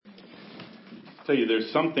I'll tell you,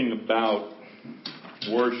 there's something about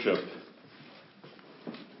worship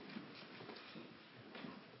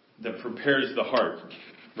that prepares the heart,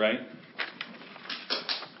 right?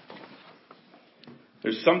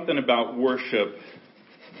 There's something about worship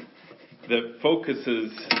that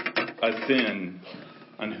focuses us in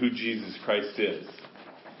on who Jesus Christ is.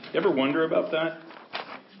 You ever wonder about that?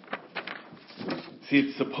 See,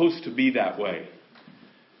 it's supposed to be that way.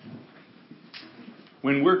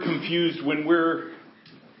 When we're confused, when we're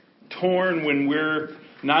torn, when we're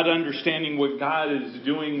not understanding what God is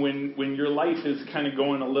doing, when your life is kind of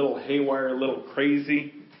going a little haywire, a little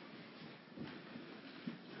crazy,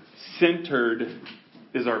 centered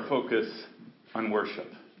is our focus on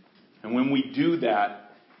worship. And when we do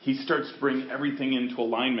that, He starts to bring everything into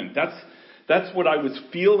alignment. That's what I was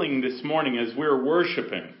feeling this morning as we were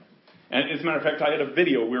worshiping. And as a matter of fact, I had a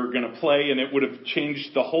video we were going to play, and it would have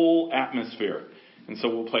changed the whole atmosphere. And so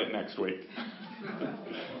we'll play it next week.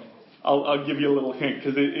 I'll give you a little hint,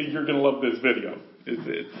 because you're going to love this video.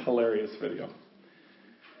 It's a hilarious video.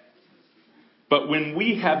 But when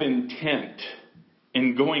we have intent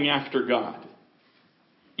in going after God,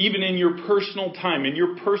 even in your personal time, in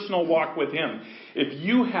your personal walk with Him, if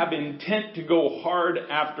you have intent to go hard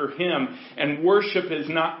after Him and worship is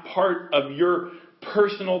not part of your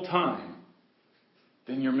personal time,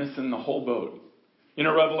 then you're missing the whole boat. You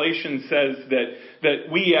know, Revelation says that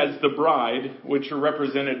we as the bride, which are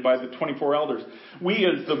represented by the 24 elders, we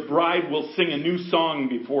as the bride will sing a new song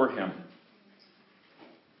before Him.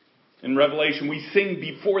 In Revelation, we sing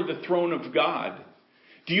before the throne of God.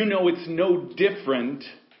 Do you know it's no different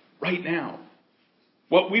right now?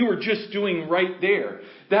 What we were just doing right there,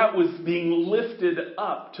 that was being lifted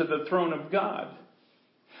up to the throne of God.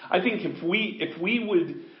 I think if we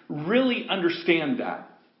would really understand that,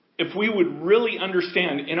 if we would really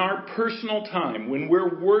understand in our personal time when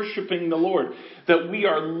we're worshiping the Lord, that we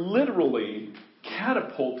are literally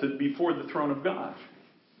catapulted before the throne of God,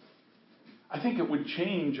 I think it would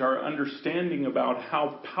change our understanding about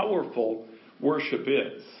how powerful worship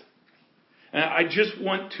is. And I just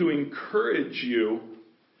want to encourage you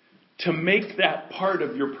to make that part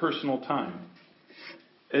of your personal time.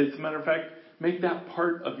 As a matter of fact, make that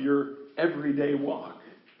part of your everyday walk.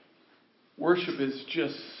 Worship is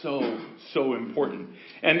just so important.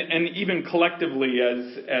 And even collectively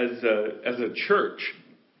as a church,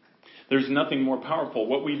 there's nothing more powerful.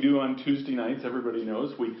 What we do on Tuesday nights, everybody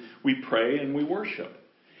knows, we pray and we worship.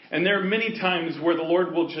 And there are many times where the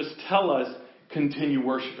Lord will just tell us, continue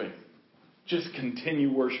worshiping. Just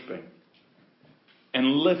continue worshiping. And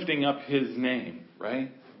lifting up His name, right?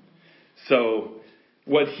 So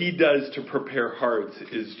what He does to prepare hearts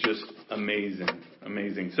is just amazing.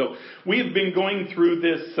 Amazing. So we have been going through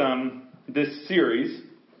this series,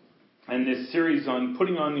 and this series on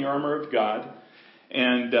putting on the armor of God.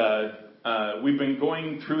 And we've been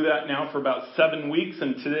going through that now for about 7 weeks,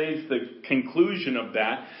 and today's the conclusion of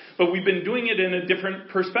that. But we've been doing it in a different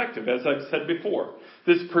perspective, as I've said before.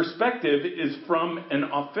 This perspective is from an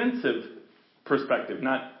offensive perspective,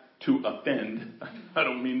 not to offend. I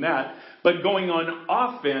don't mean that. But going on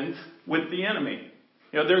offense with the enemy.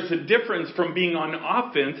 You know, there's a difference from being on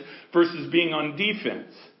offense versus being on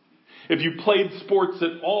defense. If you played sports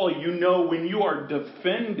at all, you know when you are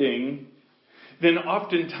defending, then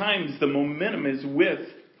oftentimes the momentum is with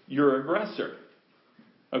your aggressor.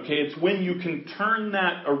 Okay, it's when you can turn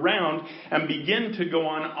that around and begin to go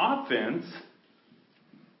on offense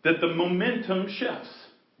that the momentum shifts.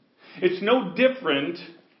 It's no different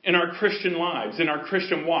in our Christian lives, in our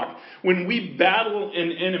Christian walk, when we battle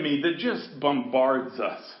an enemy that just bombards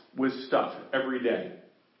us with stuff every day.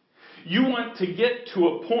 You want to get to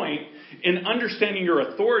a point in understanding your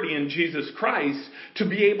authority in Jesus Christ to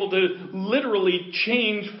be able to literally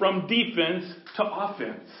change from defense to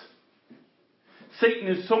offense. Satan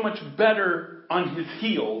is so much better on his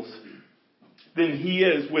heels than he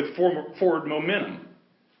is with forward momentum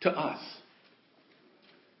to us.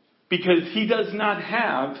 Because he does not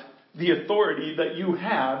have the authority that you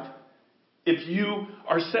have if you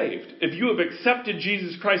are saved. If you have accepted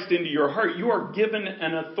Jesus Christ into your heart, you are given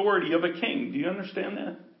an authority of a king. Do you understand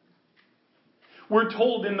that? We're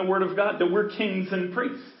told in the Word of God that we're kings and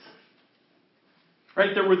priests.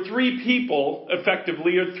 Right? There were 3 people,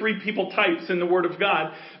 effectively, or 3 people types in the Word of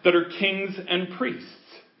God that are kings and priests.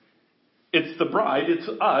 It's the bride, it's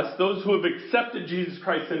us, those who have accepted Jesus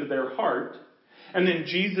Christ into their heart. And then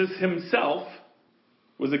Jesus himself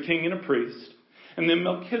was a king and a priest. And then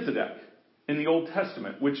Melchizedek in the Old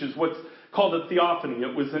Testament, which is what's called a theophany.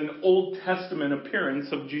 It was an Old Testament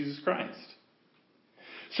appearance of Jesus Christ.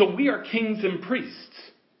 So we are kings and priests.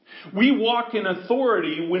 We walk in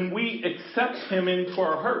authority when we accept him into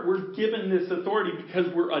our heart. We're given this authority because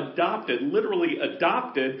we're adopted, literally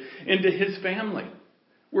adopted into his family.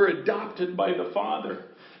 We're adopted by the Father.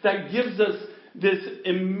 That gives us this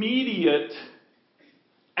immediate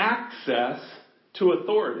access to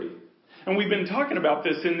authority. And we've been talking about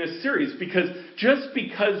this in this series because just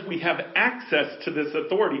because we have access to this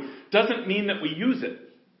authority doesn't mean that we use it.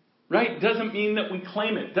 Right? Doesn't mean that we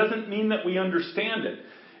claim it. Doesn't mean that we understand it.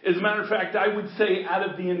 As a matter of fact, I would say out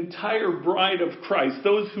of the entire bride of Christ,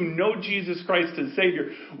 those who know Jesus Christ as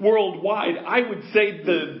Savior worldwide, I would say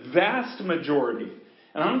the vast majority,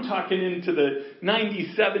 and I'm talking into the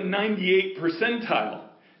 97, 98 percentile,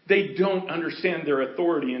 they don't understand their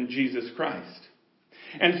authority in Jesus Christ.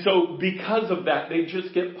 And so because of that, they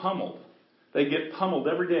just get pummeled. They get pummeled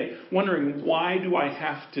every day, wondering, why do I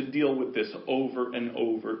have to deal with this over and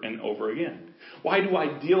over and over again? Why do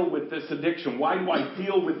I deal with this addiction? Why do I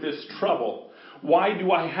deal with this trouble? Why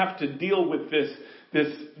do I have to deal with this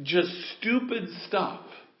just stupid stuff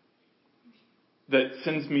that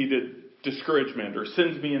sends me to discouragement or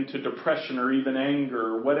sends me into depression or even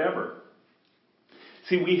anger or whatever?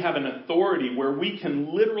 See, we have an authority where we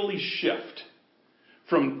can literally shift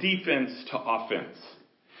from defense to offense.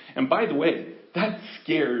 And by the way, that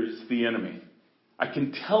scares the enemy. I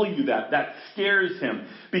can tell you that scares him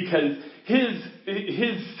because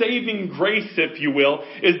his saving grace, if you will,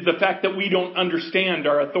 is the fact that we don't understand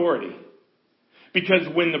our authority.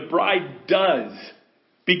 Because when the bride does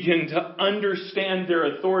begin to understand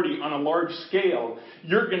their authority on a large scale,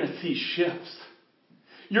 you're going to see shifts.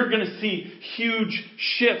 You're going to see huge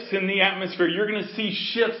shifts in the atmosphere. You're going to see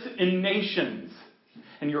shifts in nations.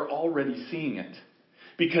 And you're already seeing it.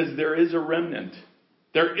 Because there is a remnant.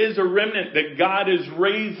 There is a remnant that God is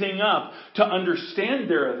raising up to understand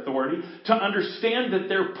their authority, to understand that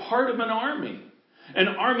they're part of an army. An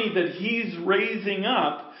army that he's raising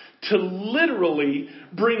up to literally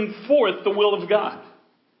bring forth the will of God.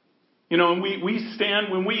 You know, and we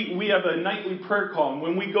stand, when we have a nightly prayer call, and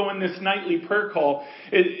when we go in this nightly prayer call,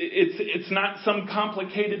 it's not some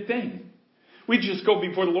complicated thing. We just go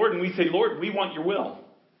before the Lord and we say, Lord, we want your will.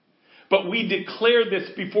 But we declare this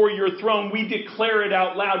before your throne. We declare it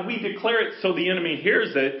out loud. We declare it so the enemy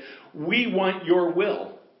hears it. We want your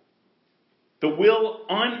will. The will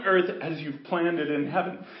on earth as you've planned it in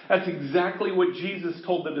heaven. That's exactly what Jesus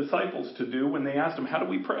told the disciples to do when they asked him, how do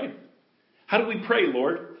we pray? How do we pray,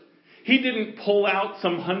 Lord? He didn't pull out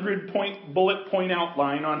some 100-point bullet point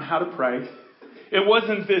outline on how to pray. It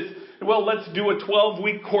wasn't this, well, let's do a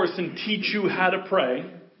 12-week course and teach you how to pray.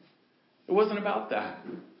 It wasn't about that.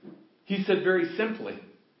 He said very simply,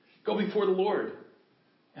 go before the Lord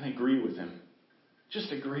and agree with him.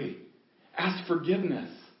 Just agree. Ask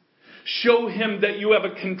forgiveness. Show him that you have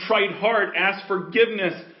a contrite heart. Ask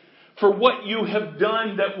forgiveness for what you have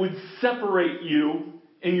done that would separate you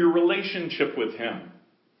in your relationship with him.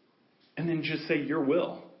 And then just say, your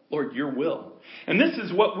will. Lord, your will. And this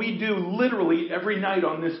is what we do literally every night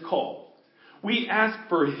on this call. We ask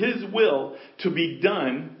for his will to be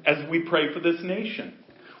done as we pray for this nation.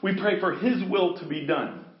 We pray for his will to be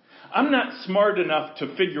done. I'm not smart enough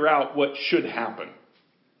to figure out what should happen.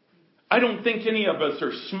 I don't think any of us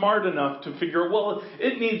are smart enough to figure out, well,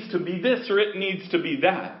 it needs to be this or it needs to be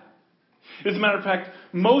that. As a matter of fact,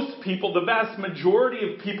 most people, the vast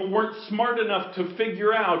majority of people, weren't smart enough to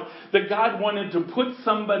figure out that God wanted to put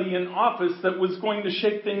somebody in office that was going to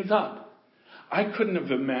shake things up. I couldn't have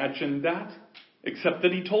imagined that, except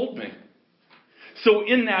that he told me. So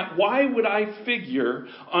in that, why would I figure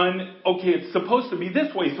on, okay, it's supposed to be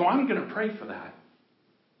this way, so I'm going to pray for that.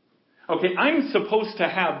 Okay, I'm supposed to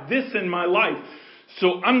have this in my life,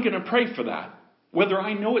 so I'm going to pray for that, whether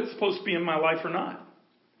I know it's supposed to be in my life or not.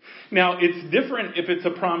 Now, it's different if it's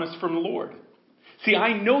a promise from the Lord. See,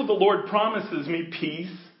 I know the Lord promises me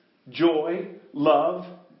peace, joy, love,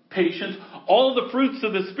 patience, all the fruits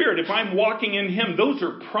of the Spirit. If I'm walking in him, those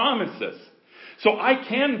are promises. So I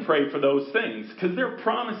can pray for those things because they're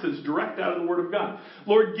promises direct out of the Word of God.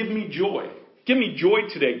 Lord, give me joy. Give me joy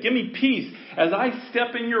today. Give me peace. As I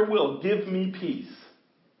step in your will, give me peace.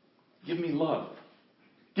 Give me love.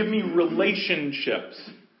 Give me relationships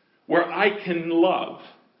where I can love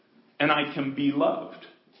and I can be loved.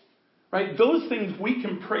 Right? Those things we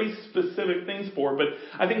can pray specific things for, but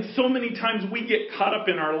I think so many times we get caught up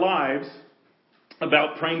in our lives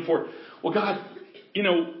about praying for, well, God,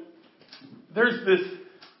 there's this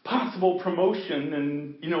possible promotion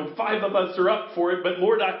and, 5 of us are up for it, but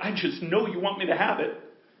Lord, I just know you want me to have it.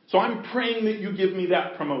 So I'm praying that you give me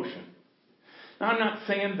that promotion. Now, I'm not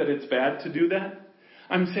saying that it's bad to do that.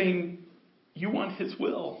 I'm saying you want his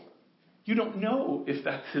will. You don't know if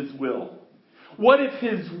that's His will. What if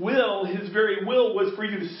His will, His very will, was for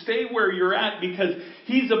you to stay where you're at because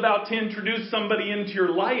He's about to introduce somebody into your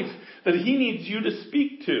life that He needs you to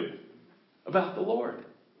speak to about the Lord?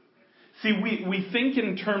 See, we think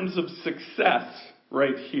in terms of success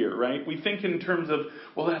right here, right? We think in terms of,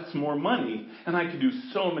 well, that's more money, and I could do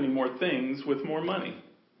so many more things with more money.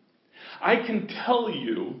 I can tell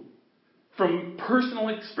you from personal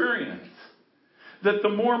experience that the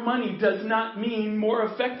more money does not mean more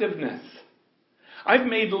effectiveness. I've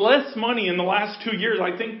made less money in the last 2 years.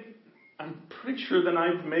 I'm pretty sure than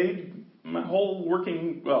I've made my whole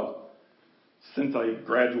working, since I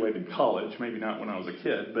graduated college, maybe not when I was a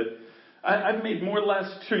kid, but I've made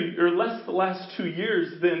less the last 2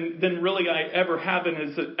 years than really I ever have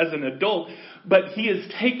as an adult. But He has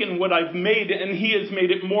taken what I've made and He has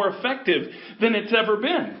made it more effective than it's ever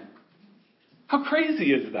been. How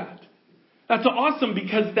crazy is that? That's awesome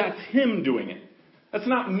because that's Him doing it. That's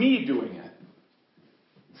not me doing it.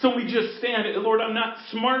 So we just stand, Lord, I'm not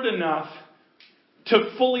smart enough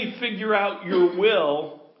to fully figure out your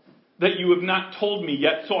will that you have not told me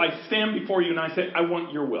yet. So I stand before you and I say, I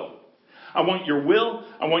want your will. I want your will.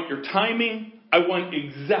 I want your timing. I want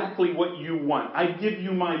exactly what you want. I give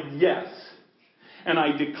you my yes. And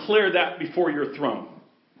I declare that before your throne.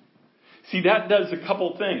 See, that does a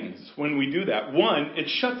couple things when we do that. One, it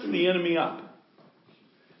shuts the enemy up.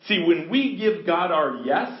 See, when we give God our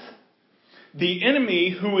yes, the enemy,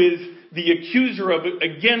 who is the accuser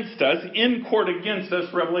against us, in court against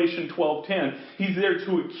us, Revelation 12:10, he's there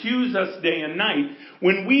to accuse us day and night.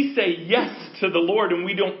 When we say yes to the Lord and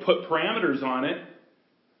we don't put parameters on it,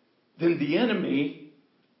 then the enemy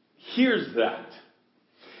hears that.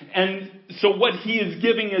 And so what he is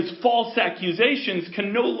giving as false accusations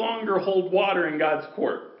can no longer hold water in God's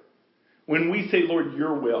court. When we say, Lord,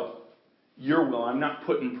 your will. Your will. I'm not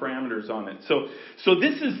putting parameters on it. So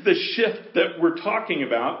this is the shift that we're talking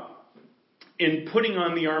about in putting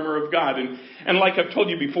on the armor of God. And like I've told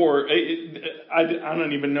you before, I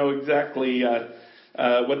don't even know exactly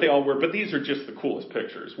what they all were, but these are just the coolest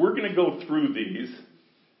pictures. We're going to go through these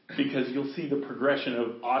because you'll see the progression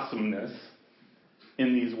of awesomeness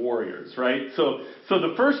in these warriors, right? So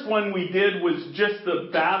the first one we did was just the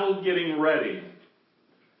battle getting ready.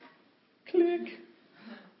 Click.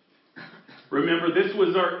 Remember, this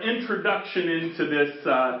was our introduction into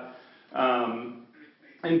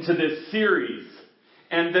this series,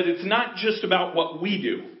 and that it's not just about what we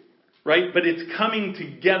do, right? But it's coming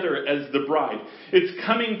together as the bride. It's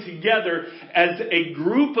coming together as a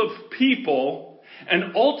group of people,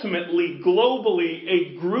 and ultimately, globally,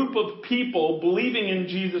 a group of people believing in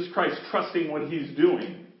Jesus Christ, trusting what He's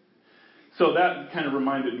doing. So that kind of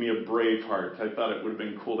reminded me of Braveheart. I thought it would have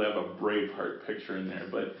been cool to have a Braveheart picture in there.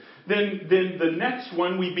 But then the next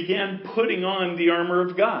one, we began putting on the armor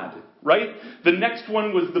of God, right? The next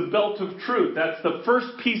one was the belt of truth. That's the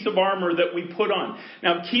first piece of armor that we put on.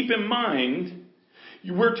 Now keep in mind,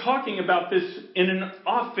 we're talking about this in an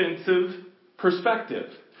offensive perspective.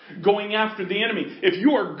 Going after the enemy. If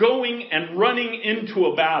you are going and running into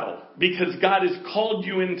a battle because God has called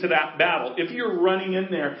you into that battle, if you're running in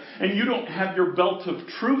there and you don't have your belt of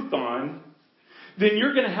truth on, then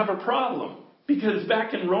you're going to have a problem. Because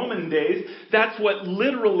back in Roman days, that's what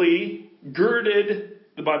literally the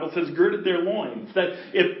Bible says, girded their loins. That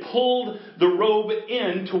it pulled the robe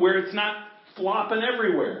in to where it's not flopping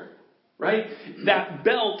everywhere. Right? That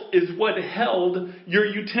belt is what held your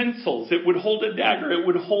utensils. It would hold a dagger. It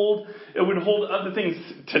would hold other things.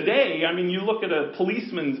 Today, I mean, you look at a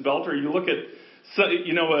policeman's belt, or you look at,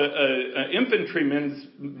 an infantryman's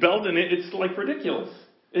belt, and it's like ridiculous.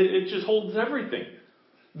 It just holds everything.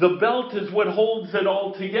 The belt is what holds it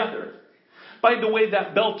all together. By the way,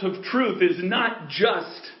 that belt of truth is not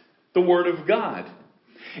just the Word of God.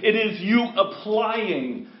 It is you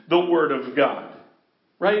applying the Word of God.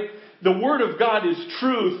 Right? The Word of God is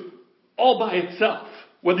truth all by itself.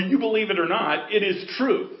 Whether you believe it or not, it is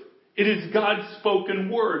truth. It is God's spoken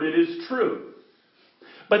word. It is truth.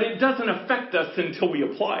 But it doesn't affect us until we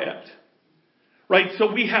apply it. Right?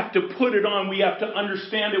 So we have to put it on. We have to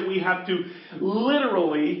understand it. We have to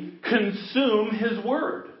literally consume His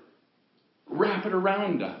Word. Wrap it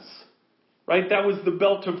around us. Right? That was the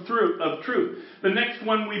belt of truth. The next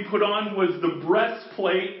one we put on was the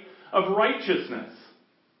breastplate of righteousness.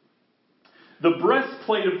 The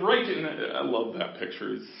breastplate of righteousness. I love that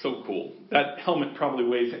picture. It's so cool. That helmet probably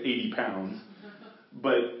weighs 80 pounds.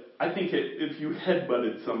 But I think if you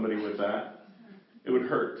headbutted somebody with that, it would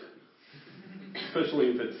hurt.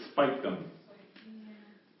 Especially if it spiked them.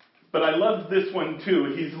 But I love this one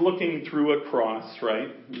too. He's looking through a cross, right?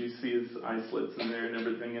 You see his eye slits in there and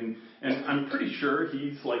everything. And I'm pretty sure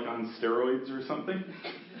he's like on steroids or something.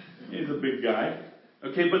 He's a big guy.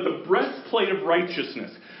 Okay, but the breastplate of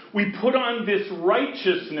righteousness. We put on this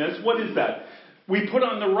righteousness. What is that? We put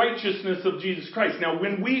on the righteousness of Jesus Christ. Now,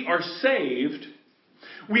 when we are saved,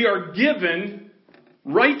 we are given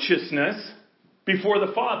righteousness before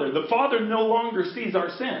the Father. The Father no longer sees our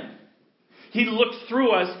sin. He looks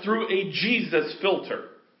through us through a Jesus filter.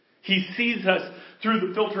 He sees us through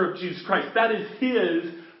the filter of Jesus Christ. That is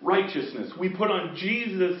His righteousness. We put on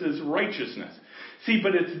Jesus' righteousness. See,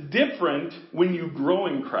 but it's different when you grow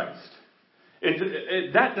in Christ.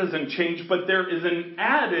 That doesn't change, but there is an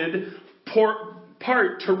added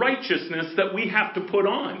part to righteousness that we have to put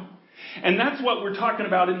on. And that's what we're talking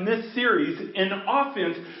about in this series. In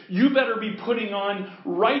offense, you better be putting on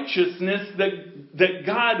righteousness that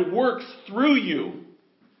God works through you,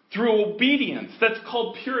 through obedience. That's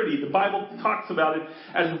called purity. The Bible talks about it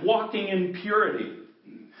as walking in purity.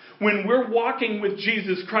 When we're walking with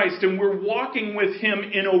Jesus Christ and we're walking with Him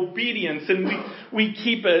in obedience, and we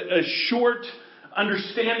keep a short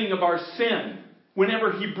understanding of our sin.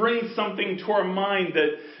 Whenever He brings something to our mind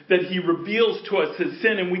that He reveals to us His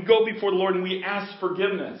sin, and we go before the Lord and we ask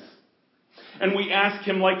forgiveness. And we ask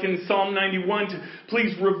Him, like in Psalm 91, to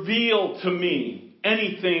please reveal to me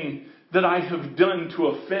anything that I have done to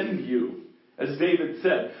offend you, as David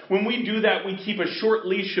said. When we do that, we keep a short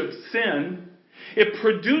leash of sin. It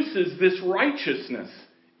produces this righteousness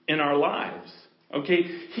in our lives. Okay,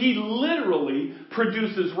 He literally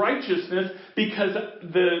produces righteousness because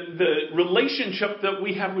the relationship that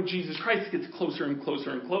we have with Jesus Christ gets closer and closer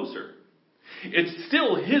and closer. It's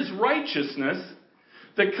still His righteousness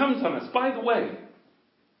that comes on us. By the way,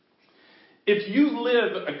 if you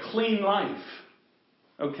live a clean life,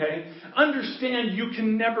 okay, understand you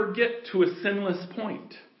can never get to a sinless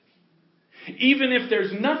point. Even if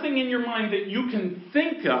there's nothing in your mind that you can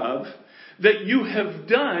think of that you have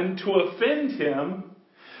done to offend Him,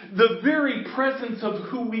 the very presence of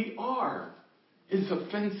who we are is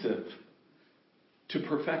offensive to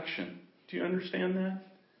perfection. Do you understand that?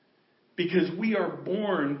 Because we are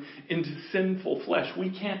born into sinful flesh. We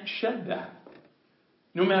can't shed that.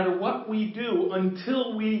 No matter what we do,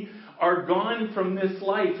 until we are gone from this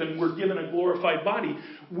life and we're given a glorified body,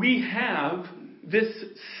 we have this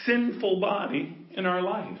sinful body in our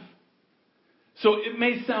life. So it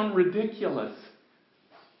may sound ridiculous,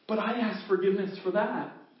 but I ask forgiveness for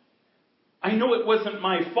that. I know it wasn't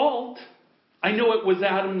my fault. I know it was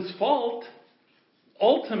Adam's fault,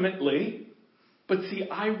 ultimately. But see,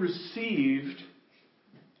 I received,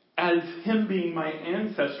 as him being my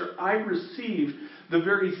ancestor, I received the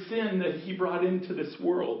very sin that he brought into this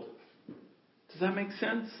world. Does that make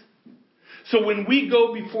sense? So when we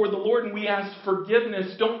go before the Lord and we ask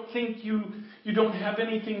forgiveness, don't think you don't have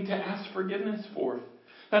anything to ask forgiveness for.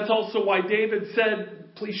 That's also why David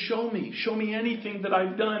said, please show me anything that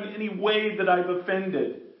I've done, any way that I've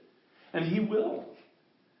offended. And He will.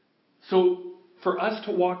 So for us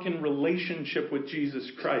to walk in relationship with Jesus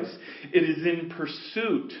Christ, it is in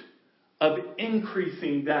pursuit of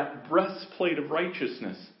increasing that breastplate of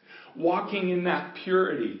righteousness. Walking in that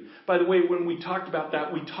purity. By the way, when we talked about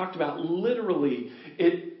that, we talked about literally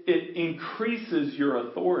it increases your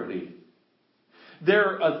authority.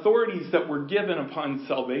 There are authorities that were given upon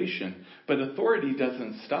salvation, but authority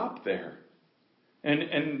doesn't stop there. And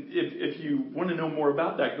if you want to know more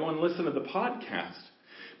about that, go and listen to the podcast.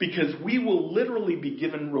 Because we will literally be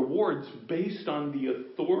given rewards based on the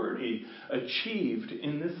authority achieved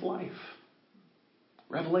in this life.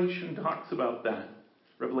 Revelation talks about that.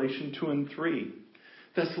 Revelation 2 and 3.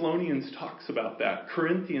 Thessalonians talks about that.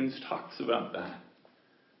 Corinthians talks about that.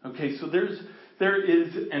 Okay, so there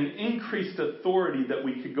is an increased authority that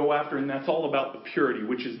we could go after, and that's all about the purity,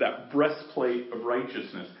 which is that breastplate of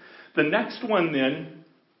righteousness. The next one in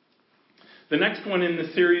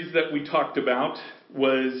the series that we talked about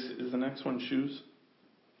is the next one shoes?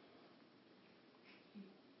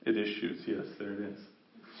 It is shoes, yes, there it is.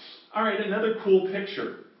 All right, another cool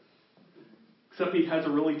picture. Except he has a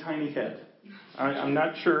really tiny head. I'm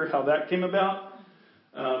not sure how that came about.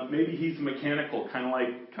 Maybe he's mechanical, kind of like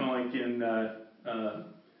in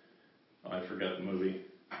I forgot the movie,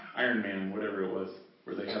 Iron Man, whatever it was,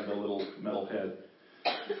 where they have the little metal head.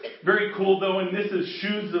 Very cool though, and this is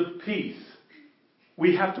shoes of peace.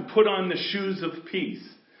 We have to put on the shoes of peace.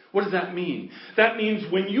 What does that mean? That means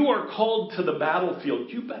when you are called to the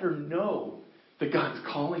battlefield, you better know that God's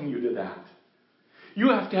calling you to that. You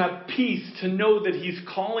have to have peace to know that He's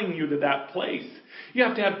calling you to that place. You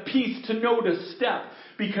have to have peace to know to step.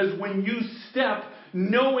 Because when you step,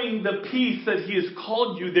 knowing the peace that He has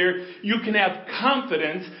called you there, you can have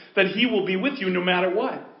confidence that He will be with you no matter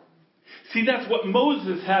what. See, that's what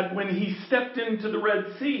Moses had when he stepped into the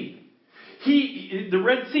Red Sea. The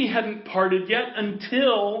Red Sea hadn't parted yet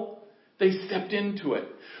until they stepped into it.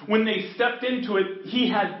 When they stepped into it, he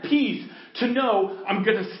had peace to know, I'm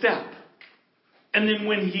going to step. And then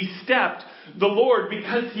when he stepped, the Lord,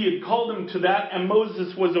 because He had called him to that and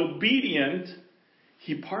Moses was obedient,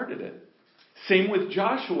 He parted it. Same with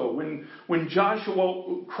Joshua. When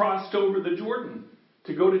Joshua crossed over the Jordan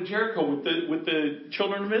to go to Jericho with the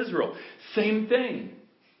children of Israel, same thing.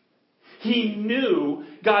 He knew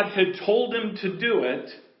God had told him to do it,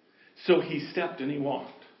 so he stepped and he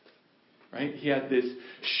walked. Right? He had this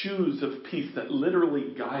shoes of peace that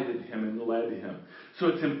literally guided him and led him. So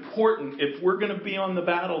it's important, if we're going to be on the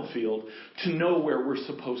battlefield, to know where we're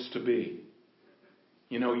supposed to be.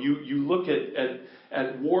 You know, you look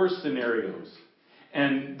at war scenarios,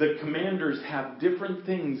 and the commanders have different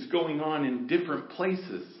things going on in different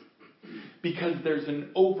places because there's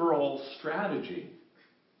an overall strategy.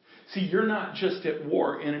 See, you're not just at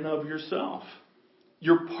war in and of yourself.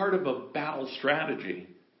 You're part of a battle strategy.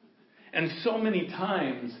 And so many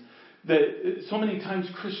times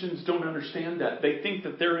Christians don't understand that. They think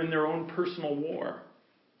that they're in their own personal war.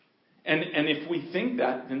 And if we think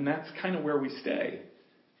that, then that's kind of where we stay.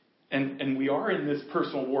 And we are in this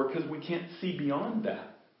personal war because we can't see beyond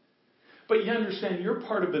that. But you understand, you're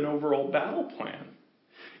part of an overall battle plan.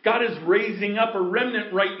 God is raising up a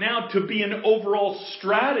remnant right now to be an overall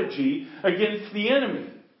strategy against the enemy.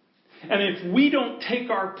 And if we don't take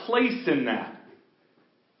our place in that,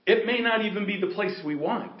 it may not even be the place we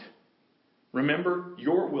want. Remember,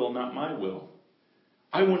 your will, not my will.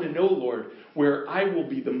 I want to know, Lord, where I will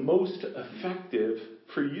be the most effective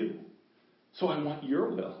for you. So I want your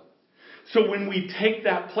will. So when we take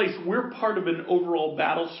that place, we're part of an overall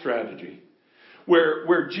battle strategy.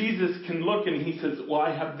 Where Jesus can look and He says, well,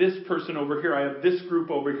 I have this person over here. I have this group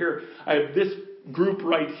over here. I have this group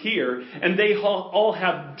right here. And they all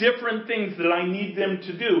have different things that I need them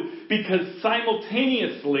to do. Because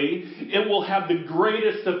simultaneously, it will have the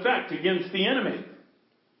greatest effect against the enemy.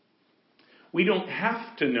 We don't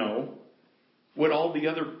have to know what all the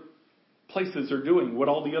other places are doing, what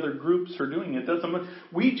all the other groups are doing. It doesn't matter.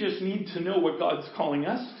 We just need to know what God's calling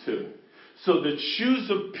us to. So the shoes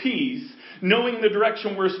of peace, knowing the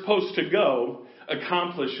direction we're supposed to go,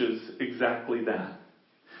 accomplishes exactly that.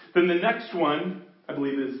 Then the next one, I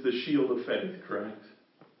believe, is the shield of faith, correct?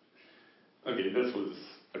 Okay, this was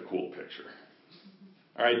a cool picture.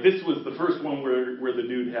 All right, this was the first one where the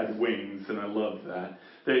dude had wings, and I love that.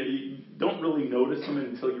 You don't really notice them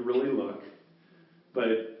until you really look.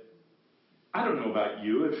 But I don't know about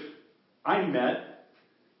you. If I met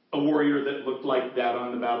a warrior that looked like that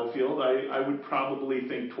on the battlefield, I would probably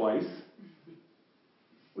think twice.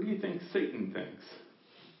 What do you think Satan thinks?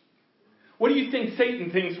 What do you think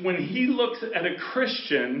Satan thinks when he looks at a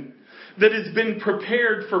Christian that has been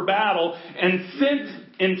prepared for battle and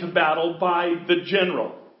sent into battle by the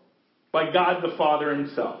general, by God the Father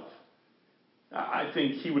Himself? I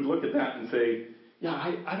think he would look at that and say, yeah,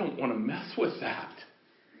 I don't want to mess with that.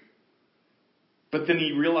 But then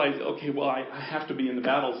he realized, okay, well, I have to be in the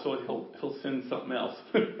battle, so he'll send something else.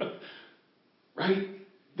 Right?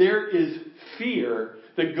 There is fear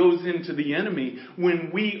that goes into the enemy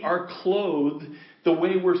when we are clothed the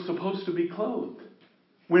way we're supposed to be clothed.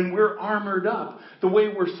 When we're armored up the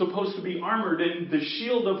way we're supposed to be armored. And the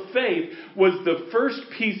shield of faith was the first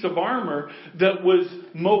piece of armor that was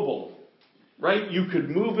mobile. Right? You could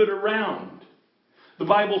move it around. The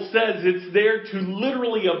Bible says it's there to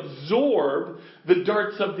literally absorb the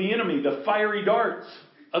darts of the enemy, the fiery darts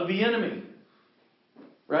of the enemy.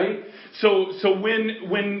 Right? So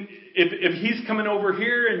if he's coming over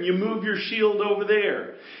here and you move your shield over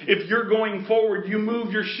there. If you're going forward, you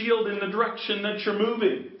move your shield in the direction that you're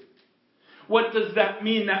moving. What does that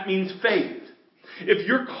mean? That means faith. If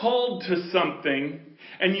you're called to something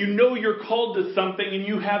and you know you're called to something and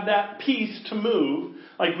you have that piece to move,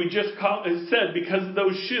 like we just said, because of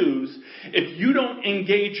those shoes, if you don't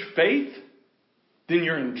engage faith, then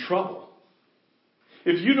you're in trouble.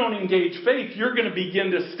 If you don't engage faith, you're going to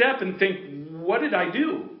begin to step and think, what did I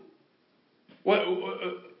do?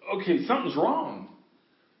 Okay, something's wrong.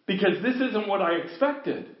 Because this isn't what I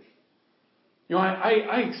expected. You know,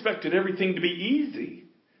 I expected everything to be easy.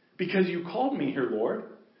 Because you called me here, Lord.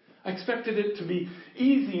 I expected it to be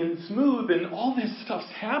easy and smooth and all this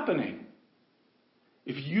stuff's happening.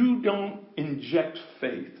 If you don't inject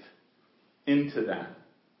faith into that,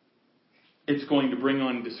 it's going to bring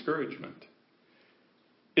on discouragement.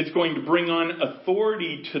 It's going to bring on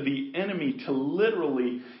authority to the enemy to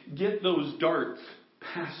literally get those darts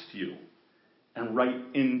past you and right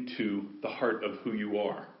into the heart of who you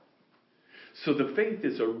are. So the faith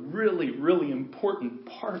is a really, really important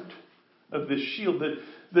part of this shield.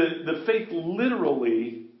 The faith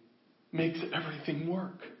literally makes everything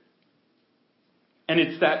work. And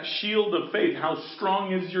it's that shield of faith. How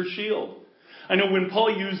strong is your shield? I know when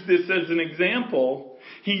Paul used this as an example,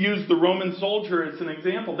 he used the Roman soldier as an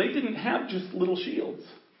example. They didn't have just little shields.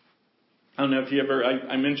 I don't know if you ever,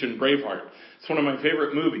 I mentioned Braveheart. It's one of my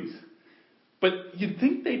favorite movies. But you'd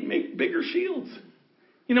think they'd make bigger shields.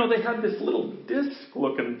 You know, they had this little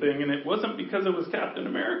disc-looking thing, and it wasn't because it was Captain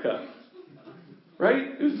America.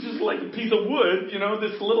 Right? It was just like a piece of wood, you know,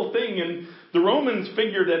 this little thing. And the Romans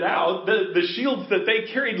figured it out. The shields that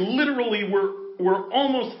they carried literally were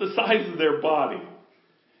almost the size of their body.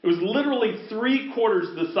 It was literally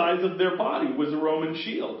 3/4 the size of their body was a Roman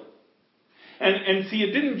shield. And see,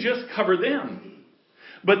 it didn't just cover them.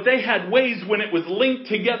 But they had ways when it was linked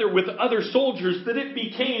together with other soldiers that it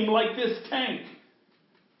became like this tank.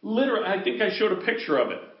 Literally, I think I showed a picture of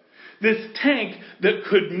it. This tank that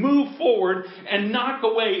could move forward and knock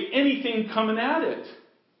away anything coming at it.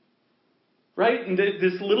 Right? And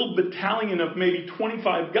this little battalion of maybe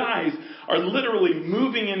 25 guys are literally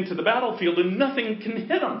moving into the battlefield and nothing can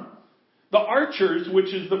hit them. The archers,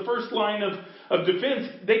 which is the first line of defense,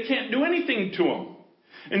 they can't do anything to them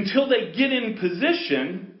until they get in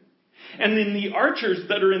position. And then the archers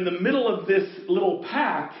that are in the middle of this little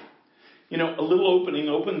pack, you know, a little opening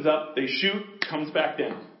opens up, they shoot, comes back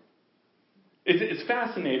down. It's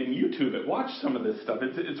fascinating. YouTube it. Watch some of this stuff.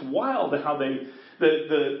 It's wild how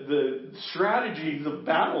the strategies of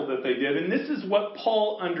battle that they did. And this is what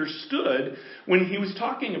Paul understood when he was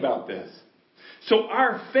talking about this. So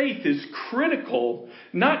our faith is critical,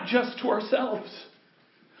 not just to ourselves.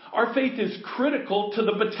 Our faith is critical to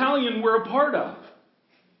the battalion we're a part of,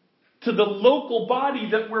 to the local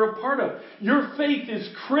body that we're a part of. Your faith is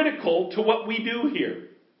critical to what we do here.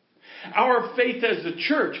 Our faith as a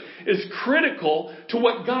church is critical to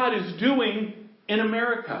what God is doing in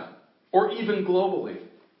America or even globally.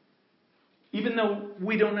 Even though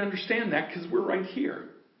we don't understand that because we're right here.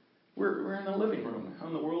 We're in the living room. How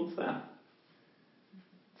in the world's that?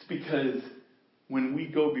 It's because when we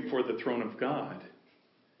go before the throne of God,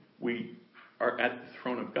 we are at the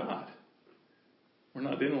throne of God. We're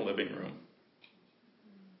not in a living room.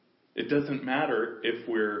 It doesn't matter if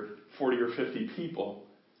we're 40 or 50 people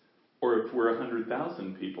or if we're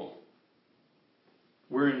 100,000 people.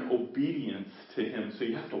 We're in obedience to Him. So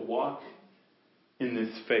you have to walk in this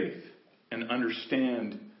faith and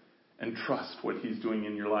understand and trust what He's doing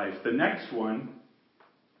in your life. The next one,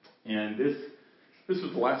 and this was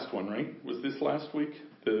the last one, right? Was this last week?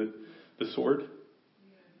 The sword?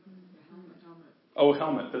 Oh,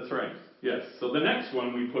 helmet. That's right. Yes. So the next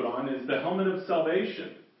one we put on is the helmet of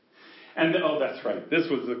salvation. And that's right. This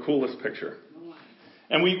was the coolest picture.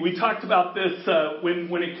 And we talked about this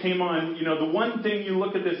when it came on. You know, the one thing you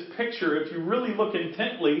look at this picture, if you really look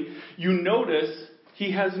intently, you notice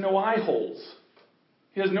he has no eye holes.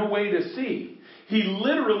 He has no way to see. He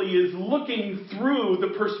literally is looking through the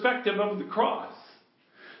perspective of the cross.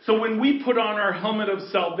 So when we put on our helmet of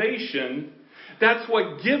salvation, that's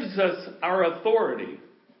what gives us our authority,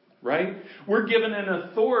 right? We're given an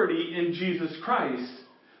authority in Jesus Christ,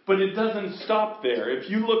 but it doesn't stop there. If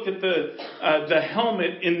you look at the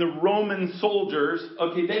helmet in the Roman soldiers,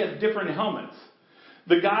 okay, they have different helmets.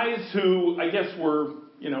 The guys who, I guess, were,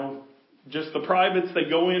 you know, just the privates, they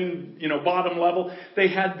go in, you know, bottom level, they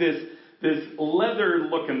had this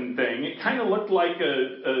leather-looking thing. It kind of looked like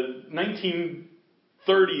a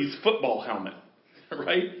 1930s football helmet,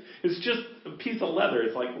 right? It's just a piece of leather.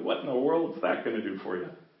 It's like, what in the world is that going to do for you?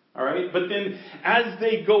 All right? But then as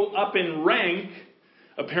they go up in rank,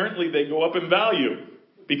 apparently they go up in value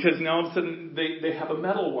because now all of a sudden they have a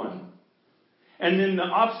metal one. And then the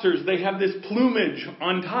officers, they have this plumage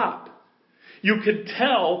on top. You could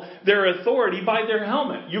tell their authority by their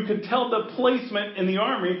helmet. You could tell the placement in the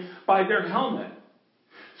army by their helmet.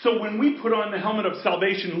 So when we put on the helmet of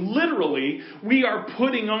salvation, literally, we are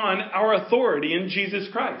putting on our authority in Jesus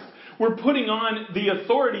Christ. We're putting on the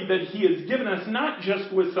authority that He has given us, not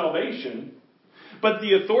just with salvation, but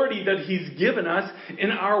the authority that He's given us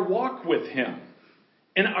in our walk with Him,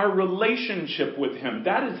 in our relationship with Him.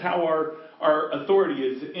 That is how our authority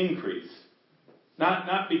is increased.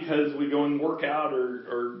 Not because we go and work out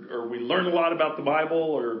or we learn a lot about the Bible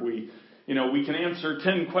or we can answer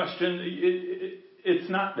 10 questions. It's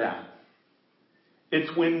not that.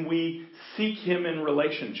 It's when we seek Him in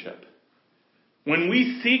relationship. When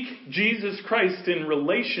we seek Jesus Christ in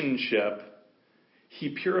relationship, He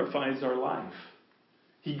purifies our life.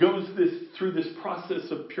 He goes through this process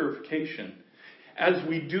of purification. As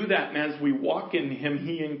we do that and as we walk in Him,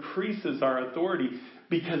 He increases our authority,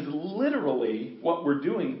 because literally what we're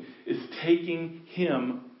doing is taking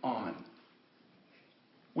Him on.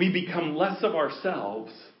 We become less of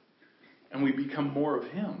ourselves and we become more of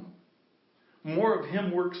Him. More of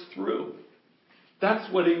Him works through.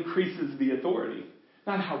 That's what increases the authority.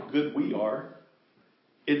 Not how good we are.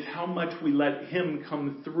 It's how much we let Him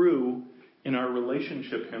come through in our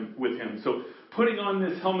relationship with Him. So putting on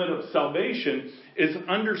this helmet of salvation is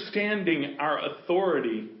understanding our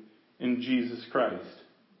authority in Jesus Christ.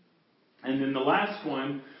 And then the last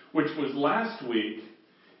one, which was last week,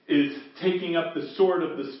 is taking up the sword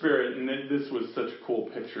of the Spirit. And this was such a cool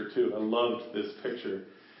picture too. I loved this picture.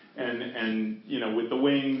 And with the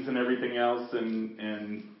wings and everything else,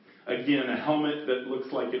 and again, a helmet that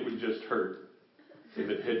looks like it would just hurt if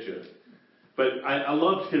it hit you. But I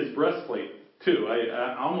loved his breastplate too.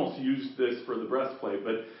 I almost used this for the breastplate,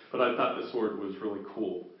 but I thought the sword was really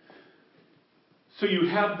cool. So you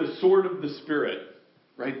have the sword of the Spirit,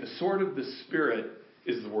 right? The sword of the Spirit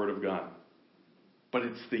is the Word of God. But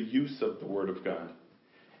it's the use of the Word of God.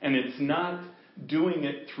 And it's not doing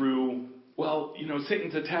it through,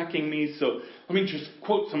 Satan's attacking me, so let me just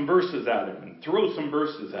quote some verses at him and throw some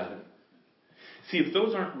verses at him. See, if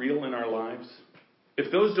those aren't real in our lives,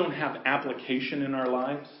 if those don't have application in our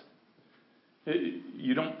lives,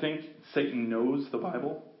 you don't think Satan knows the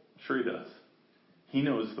Bible? Sure he does. He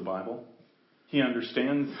knows the Bible. He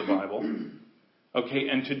understands the Bible. Okay,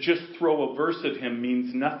 and to just throw a verse at him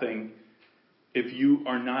means nothing if you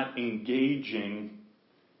are not engaging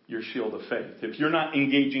your shield of faith. If you're not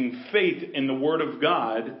engaging faith in the Word of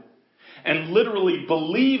God and literally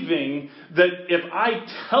believing that if I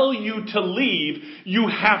tell you to leave, you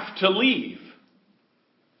have to leave.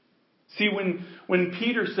 See, when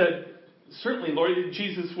Peter said, certainly, Lord,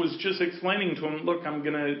 Jesus was just explaining to him, look, I'm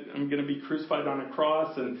gonna be crucified on a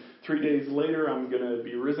cross, and 3 days later I'm gonna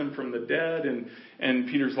be risen from the dead. And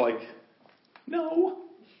Peter's like, no,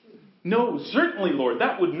 certainly, Lord,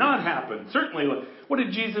 that would not happen. Certainly, Lord. What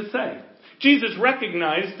did Jesus say? Jesus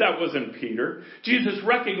recognized that wasn't Peter. Jesus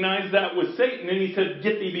recognized that was Satan, and he said,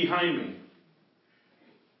 get thee behind me.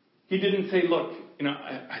 He didn't say, look,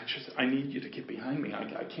 I need you to get behind me.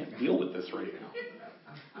 I can't deal with this right now.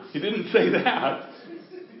 He didn't say that.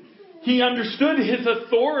 He understood his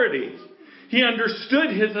authority. He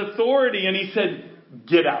understood his authority, and he said,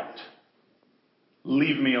 get out.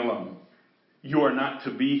 Leave me alone. You are not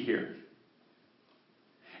to be here.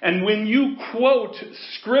 And when you quote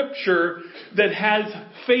scripture that has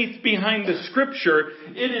faith behind the scripture,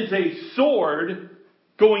 it is a sword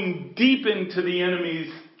going deep into the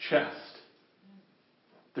enemy's chest.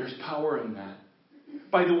 There's power in that.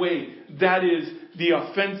 By the way, that is the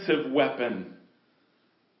offensive weapon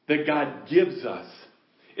that God gives us.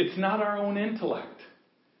 It's not our own intellect.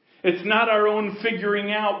 It's not our own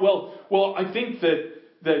figuring out, well, I think that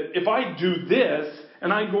if I do this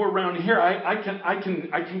and I go around here, I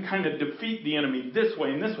can kind of defeat the enemy this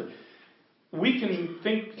way and this way. We can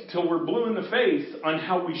think till we're blue in the face on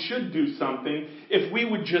how we should do something if we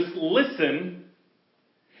would just listen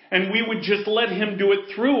and we would just let him do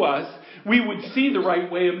it through us. We would see the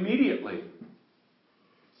right way immediately.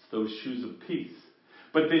 It's those shoes of peace.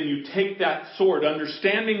 But then you take that sword,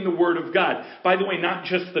 understanding the Word of God. By the way, not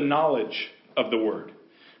just the knowledge of the Word.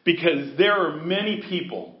 Because there are many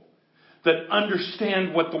people that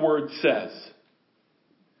understand what the Word says.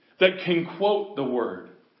 That can quote the Word.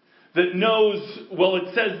 That knows, well,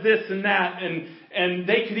 it says this and that. And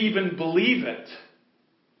they could even believe it.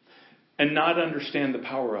 And not understand the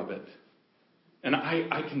power of it. And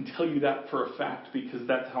I can tell you that for a fact because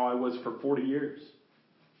that's how I was for 40 years.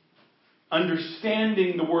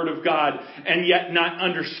 Understanding the Word of God and yet not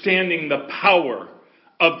understanding the power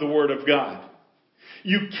of the Word of God.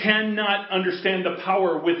 You cannot understand the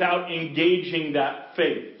power without engaging that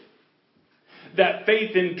faith. That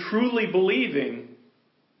faith in truly believing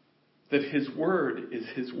that His Word is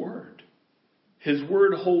His Word. His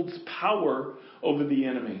Word holds power over the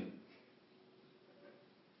enemy.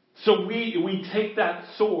 So we take that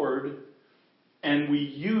sword and we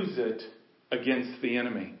use it against the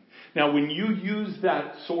enemy. Now, when you use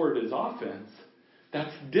that sword as offense,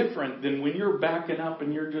 that's different than when you're backing up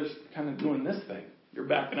and you're just kind of doing this thing. You're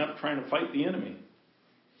backing up trying to fight the enemy.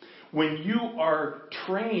 When you are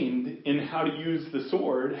trained in how to use the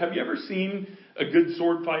sword, have you ever seen a good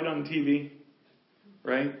sword fight on TV?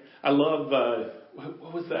 Right? I love,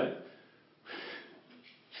 what was that?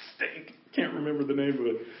 Can't remember the name of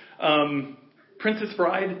it. Princess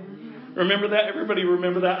Bride? Remember that? Everybody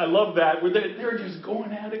remember that? I love that. Where they're just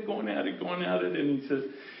going at it. And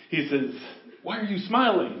he says, why are you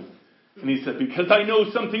smiling? And he said, because I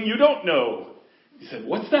know something you don't know. He said,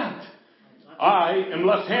 what's that? I am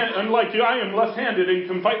left-handed, unlike you, I am left-handed and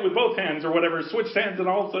can fight with both hands or whatever. Switched hands and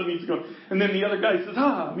all of a sudden he's going. And then the other guy says,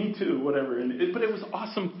 me too, whatever. But it was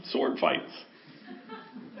awesome sword fights.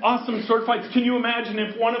 Awesome sword fights. Can you imagine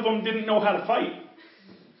if one of them didn't know how to fight?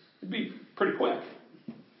 It'd be pretty quick.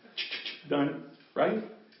 Done, right?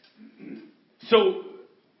 So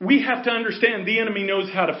we have to understand the enemy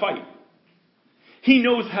knows how to fight. He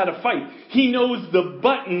knows how to fight. He knows the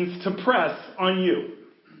buttons to press on you.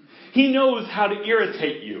 He knows how to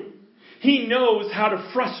irritate you. He knows how to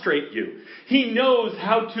frustrate you. He knows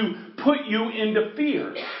how to put you into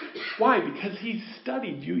fear. Why? Because he's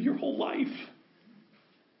studied you your whole life.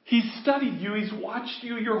 He's studied you. He's watched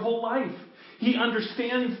you your whole life. He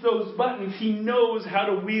understands those buttons. He knows how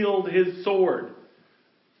to wield his sword.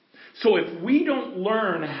 So if we don't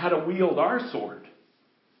learn how to wield our sword,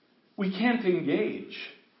 we can't engage.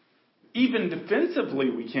 Even defensively,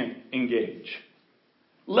 we can't engage.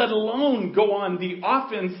 Let alone go on the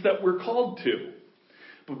offense that we're called to.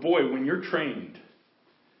 But boy, when you're trained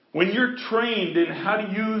in how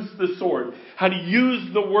to use the sword, how to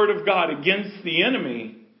use the word of God against the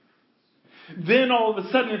enemy, then all of a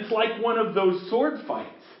sudden it's like one of those sword fights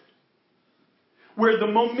where the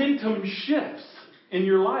momentum shifts in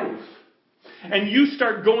your life. And you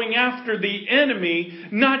start going after the enemy,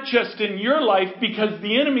 not just in your life because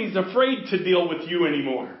the enemy's afraid to deal with you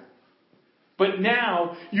anymore. But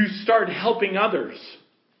now you start helping others.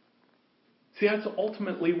 See, that's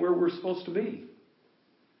ultimately where we're supposed to be.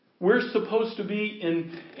 We're supposed to be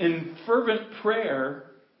in fervent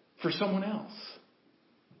prayer for someone else.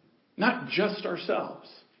 Not just ourselves.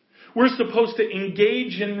 We're supposed to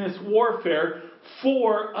engage in this warfare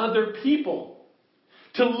for other people.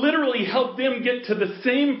 To literally help them get to the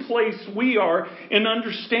same place we are in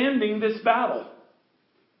understanding this battle.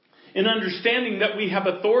 In understanding that we have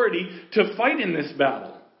authority to fight in this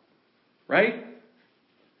battle. Right?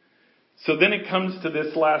 So then it comes to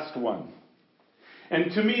this last one.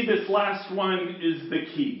 And to me, this last one is the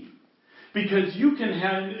key. Because you can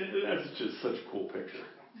have, that's just such a cool picture.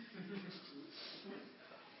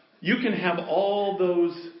 You can have all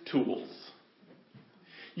those tools.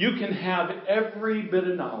 You can have every bit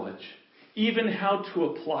of knowledge, even how to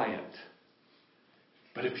apply it.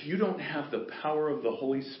 But if you don't have the power of the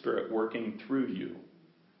Holy Spirit working through you,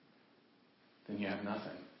 then you have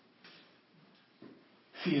nothing.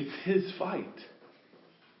 See, it's His fight.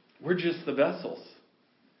 We're just the vessels.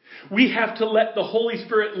 We have to let the Holy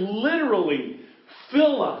Spirit literally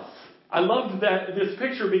fill us. I love this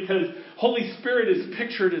picture because Holy Spirit is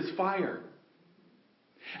pictured as fire.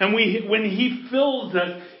 And when He fills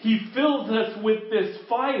us with this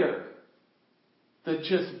fire that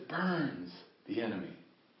just burns the enemy.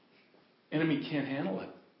 Enemy can't handle it.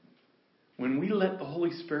 When we let the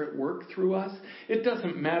Holy Spirit work through us, it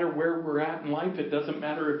doesn't matter where we're at in life. It doesn't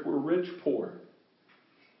matter if we're rich, poor,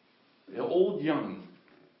 old, young.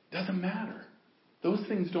 Doesn't matter. Those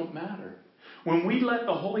things don't matter. When we let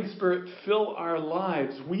the Holy Spirit fill our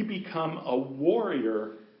lives, we become a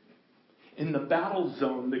warrior in the battle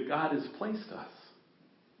zone that God has placed us.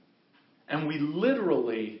 And we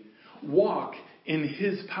literally walk in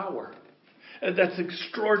His power. That's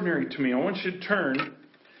extraordinary to me. I want you to turn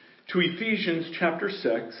to Ephesians chapter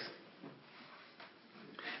 6.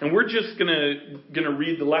 And we're just going to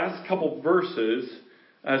read the last couple verses,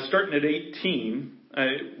 starting at 18.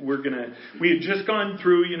 We had just gone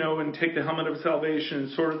through, and take the helmet of salvation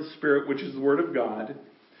and sword of the Spirit, which is the Word of God.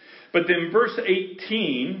 But then verse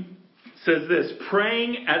 18 says this: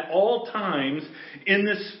 praying at all times in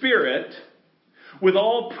the Spirit with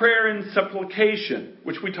all prayer and supplication,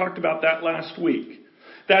 which we talked about that last week.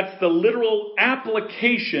 That's the literal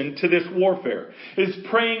application to this warfare, is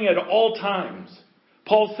praying at all times.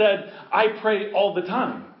 Paul said, I pray all the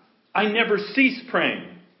time. I never cease praying.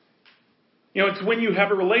 It's when you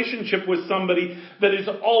have a relationship with somebody that is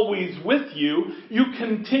always with you, you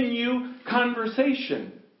continue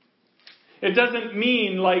conversation. It doesn't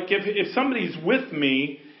mean like if somebody's with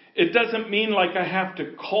me, it doesn't mean like I have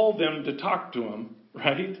to call them to talk to them,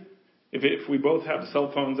 right? If we both have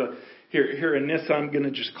cell phones, here Anissa, I'm going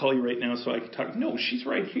to just call you right now so I can talk. No, she's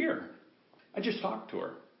right here. I just talked to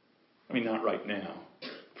her. I mean, not right now,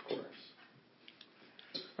 of course.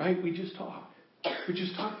 Right? We just talk. We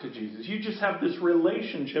just talk to Jesus. You just have this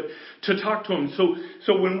relationship to talk to Him.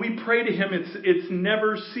 So when we pray to Him, it's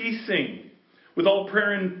never ceasing. with all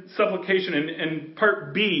prayer and supplication. And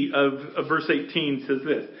part B of verse 18 says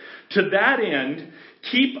this. To that end,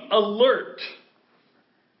 keep alert.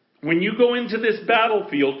 When you go into this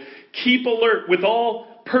battlefield, keep alert with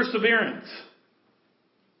all perseverance.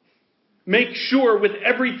 Make sure with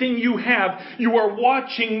everything you have, you are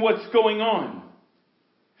watching what's going on.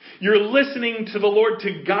 You're listening to the Lord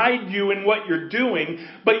to guide you in what you're doing,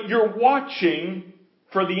 but you're watching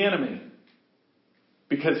for the enemy.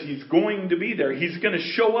 Because he's going to be there. He's going to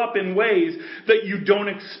show up in ways that you don't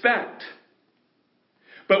expect.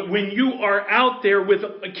 But when you are out there with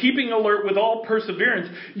keeping alert with all perseverance,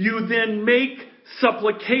 you then make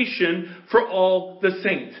supplication for all the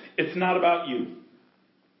saints. It's not about you.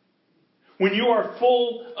 When you are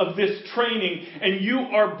full of this training and you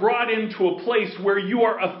are brought into a place where you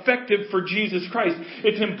are effective for Jesus Christ,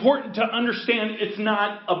 it's important to understand it's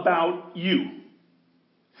not about you.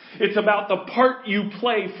 It's about the part you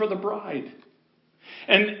play for the bride.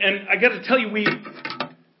 And I got to tell you, we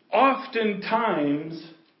oftentimes,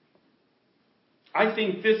 I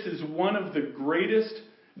think this is one of the greatest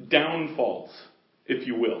downfalls, if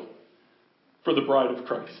you will, for the bride of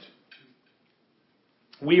Christ.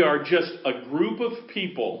 We are just a group of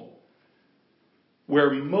people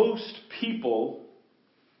where most people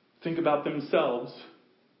think about themselves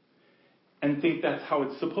and think that's how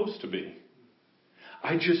it's supposed to be.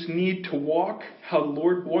 I just need to walk how the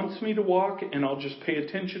Lord wants me to walk, and I'll just pay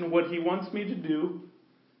attention to what He wants me to do.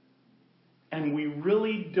 And we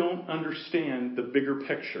really don't understand the bigger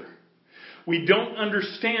picture. We don't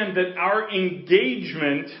understand that our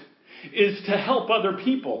engagement is to help other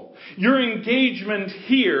people. Your engagement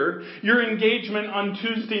here, your engagement on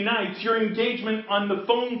Tuesday nights, your engagement on the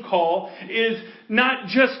phone call is not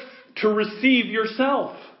just to receive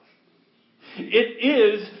yourself. It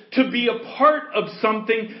is to be a part of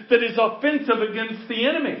something that is offensive against the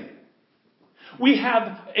enemy. We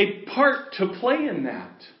have a part to play in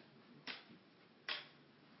that.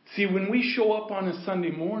 See, when we show up on a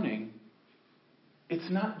Sunday morning,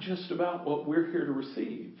 it's not just about what we're here to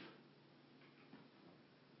receive.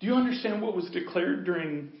 Do you understand what was declared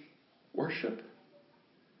during worship?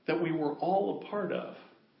 That we were all a part of.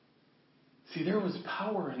 See, there was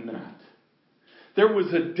power in that. There was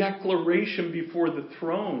a declaration before the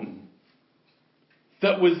throne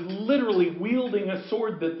that was literally wielding a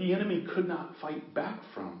sword that the enemy could not fight back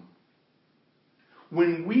from.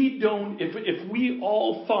 When we don't, if we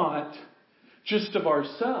all thought just of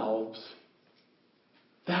ourselves,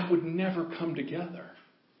 that would never come together.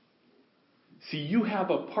 See, you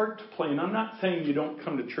have a part to play, and I'm not saying you don't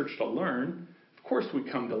come to church to learn. Of course we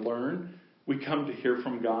come to learn. We come to hear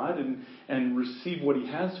from God and receive what He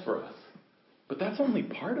has for us. But that's only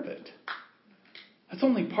part of it. That's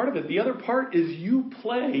only part of it. The other part is you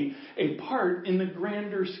play a part in the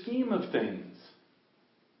grander scheme of things.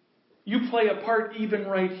 You play a part even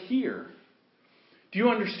right here. Do you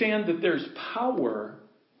understand that there's power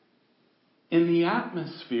in the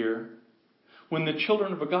atmosphere when the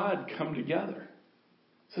children of God come together?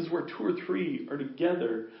 It says where 2 or 3 are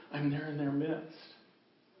together, I'm there in their midst.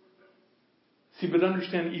 See, but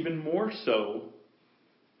understand even more so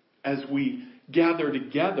as we gather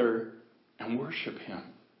together and worship Him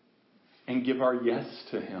and give our yes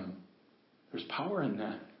to Him. There's power in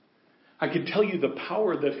that. I could tell you the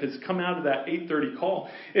power that has come out of that 8:30 call.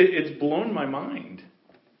 It's blown my mind.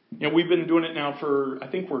 You know, we've been doing it now for, I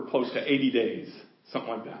think we're close to 80 days,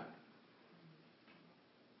 something like that.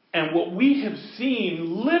 And what we have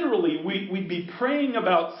seen, literally, we'd be praying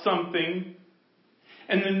about something,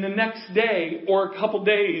 and then the next day or a couple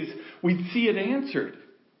days, we'd see it answered.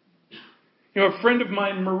 You know, a friend of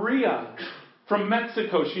mine, Maria, from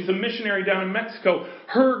Mexico, she's a missionary down in Mexico.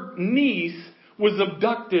 Her niece was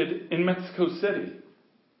abducted in Mexico City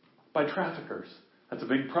by traffickers. That's a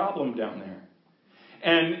big problem down there.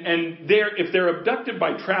 And if they're abducted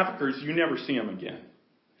by traffickers, you never see them again.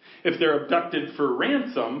 If they're abducted for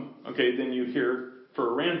ransom, okay, then you hear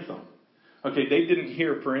for a ransom. Okay, they didn't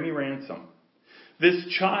hear for any ransom. This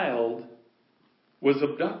child was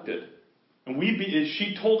abducted. And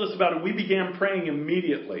she told us about it. We began praying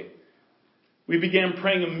immediately. We began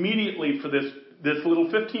praying immediately for this little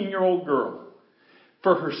 15-year-old girl.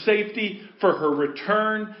 For her safety, for her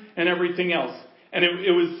return, and everything else. And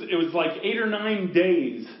it was like 8 or 9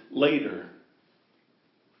 days later,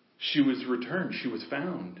 she was returned. She was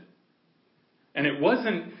found. And it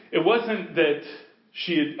wasn't that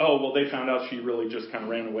she had, they found out she really just kind of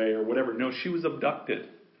ran away or whatever. No, she was abducted.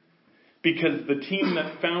 Because the team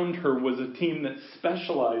that found her was a team that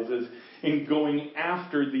specializes in going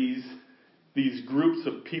after these groups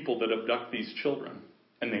of people that abduct these children.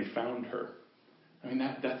 And they found her. I mean,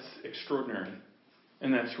 that's extraordinary.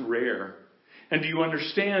 And that's rare. And do you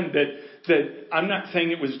understand that I'm not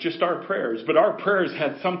saying it was just our prayers, but our prayers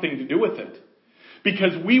had something to do with it.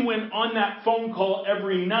 Because we went on that phone call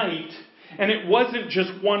every night, and it wasn't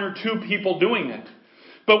just one or two people doing it.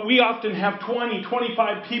 But we often have 20,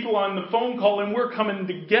 25 people on the phone call, and we're coming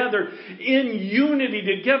together in unity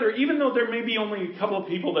together. Even though there may be only a couple of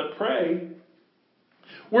people that pray,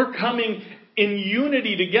 we're coming in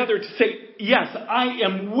unity together to say, yes, I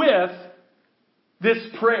am with this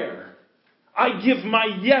prayer. I give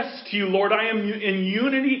my yes to you, Lord. I am in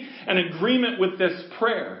unity and agreement with this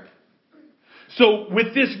prayer. So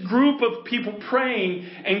with this group of people praying,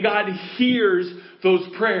 and God hears those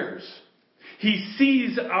prayers. He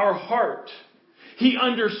sees our heart. He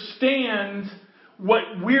understands what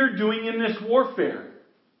we're doing in this warfare.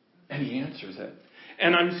 And He answers it.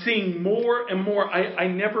 And I'm seeing more and more. I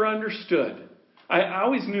never understood. I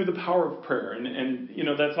always knew the power of prayer. And you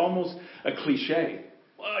know, that's almost a cliche.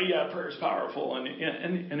 Well, yeah, prayer is powerful. And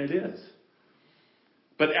it is.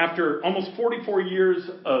 But after almost 44 years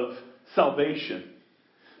of salvation,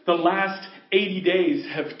 the last 80 days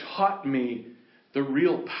have taught me the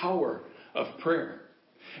real power of prayer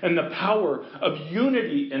and the power of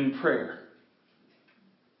unity in prayer.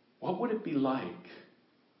 What would it be like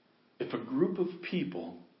if a group of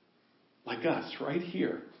people like us right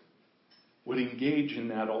here would engage in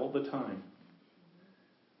that all the time?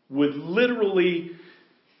 Would literally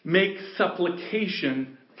make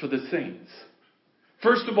supplication for the saints.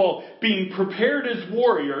 First of all, being prepared as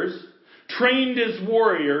warriors, trained as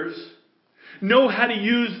warriors, know how to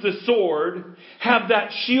use the sword, have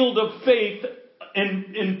that shield of faith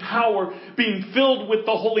and power, being filled with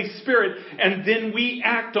the Holy Spirit, and then we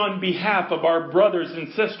act on behalf of our brothers and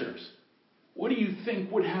sisters. What do you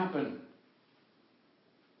think would happen?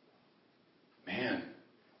 Man,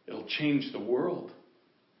 it'll change the world.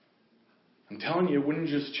 I'm telling you, it wouldn't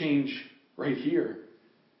just change right here.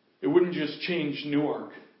 It wouldn't just change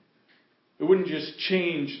Newark. It wouldn't just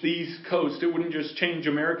change the East Coast. It wouldn't just change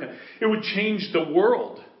America. It would change the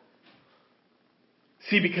world.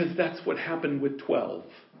 See, because that's what happened with 12.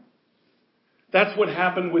 That's what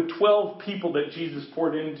happened with 12 people that Jesus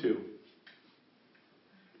poured into.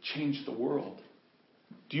 It changed the world.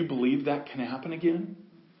 Do you believe that can happen again?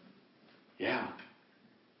 Yeah.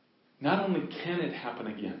 Not only can it happen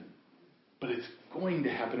again, but it's going to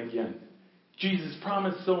happen again. Jesus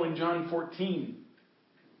promised so in John 14.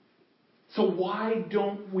 So why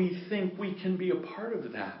don't we think we can be a part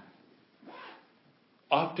of that?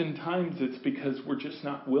 Oftentimes it's because we're just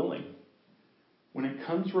not willing. When it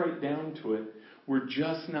comes right down to it, we're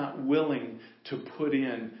just not willing to put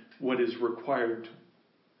in what is required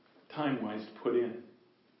time-wise to put in.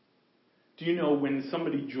 Do you know when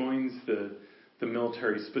somebody joins the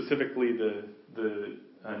military, specifically the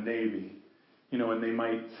Navy, you know, and they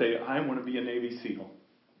might say, I want to be a Navy SEAL.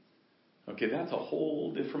 Okay, that's a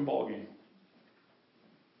whole different ballgame.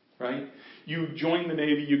 Right? You join the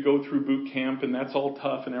Navy, you go through boot camp, and that's all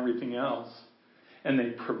tough and everything else. And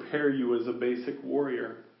they prepare you as a basic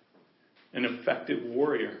warrior, an effective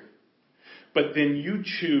warrior. But then you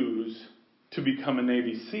choose to become a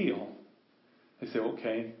Navy SEAL. They say,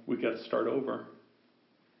 okay, we've got to start over.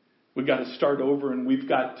 We've got to start over, and we've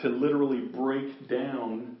got to literally break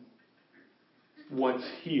down what's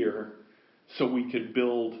here so we could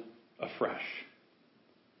build afresh.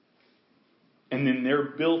 And then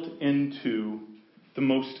they're built into the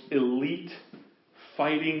most elite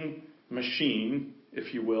fighting machine,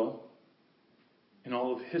 if you will, in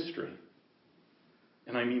all of history.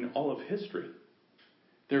 And I mean all of history.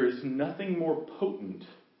 There is nothing more potent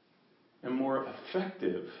and more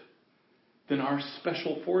effective than our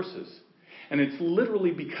special forces. And it's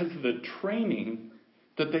literally because of the training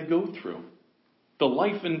that they go through. The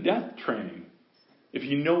life and death training. If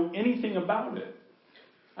you know anything about it.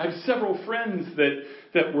 I have several friends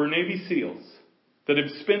that were Navy SEALs that have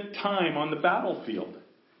spent time on the battlefield,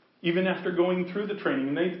 even after going through the training.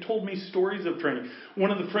 And they've told me stories of training. One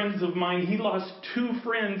of the friends of mine, he lost 2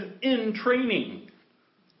 friends in training.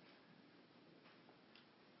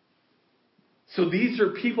 So these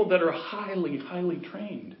are people that are highly, highly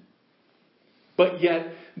trained. But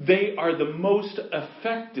yet, they are the most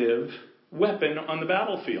effective weapon on the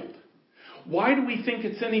battlefield. Why do we think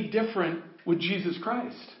it's any different with Jesus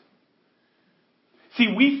Christ?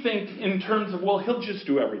 See, we think in terms of, well, He'll just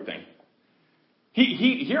do everything.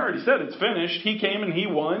 He already said it's finished. He came and He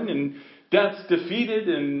won, and death's defeated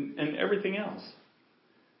and everything else.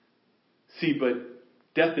 See, but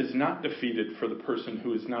death is not defeated for the person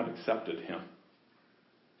who has not accepted Him.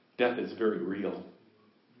 Death is very real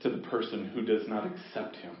to the person who does not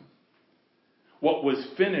accept Him. what was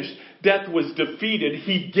finished. Death was defeated.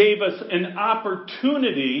 He gave us an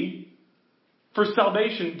opportunity for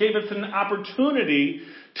salvation, gave us an opportunity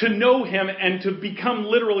to know Him and to become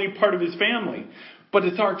literally part of His family. But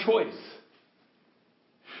it's our choice.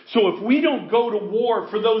 So if we don't go to war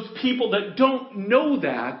for those people that don't know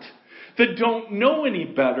that don't know any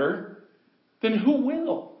better, then who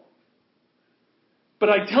will? But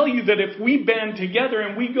I tell you that if we band together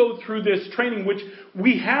and we go through this training, which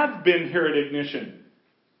we have been here at Ignition,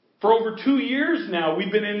 for over 2 years now,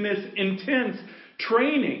 we've been in this intense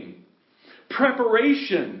training,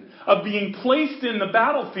 preparation of being placed in the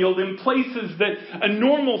battlefield in places that a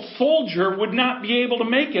normal soldier would not be able to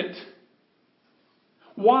make it.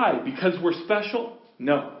 Why? Because we're special?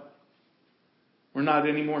 No. We're not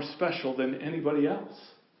any more special than anybody else.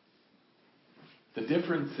 The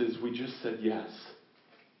difference is we just said yes.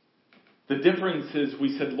 The difference is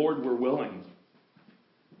we said, Lord, we're willing.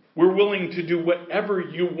 We're willing to do whatever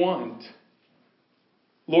you want.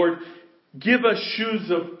 Lord, give us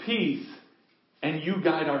shoes of peace and you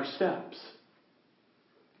guide our steps.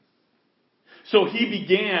 So He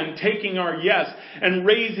began taking our yes and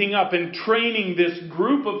raising up and training this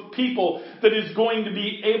group of people that is going to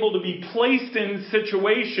be able to be placed in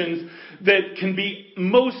situations that can be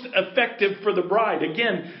most effective for the bride.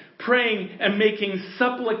 Again, praying and making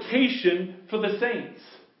supplication for the saints.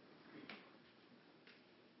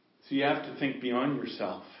 So you have to think beyond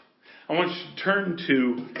yourself. I want you to turn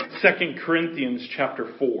to 2 Corinthians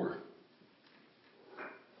chapter 4.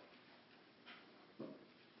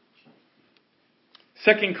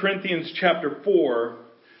 2 Corinthians chapter 4,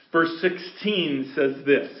 verse 16 says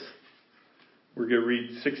this. We're going to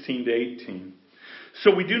read 16 to 18.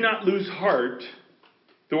 So we do not lose heart,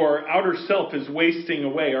 though our outer self is wasting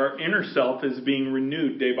away, our inner self is being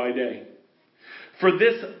renewed day by day. For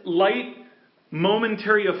this light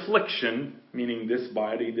momentary affliction, meaning this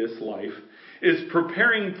body, this life, is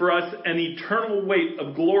preparing for us an eternal weight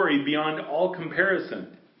of glory beyond all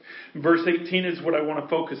comparison. Verse 18 is what I want to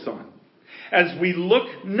focus on. As we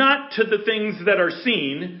look not to the things that are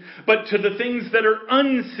seen, but to the things that are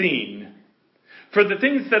unseen. For the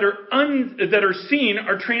things that are seen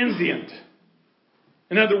are transient.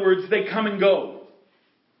 In other words, they come and go.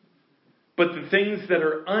 But the things that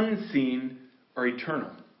are unseen are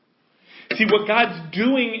eternal. See, what God's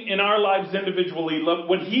doing in our lives individually,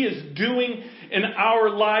 what He is doing in our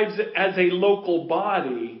lives as a local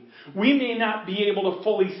body, we may not be able to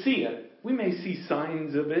fully see it. We may see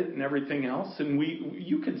signs of it and everything else, and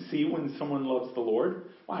you can see when someone loves the Lord.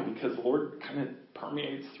 Why? Because the Lord kind of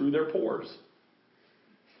permeates through their pores.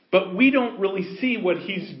 But we don't really see what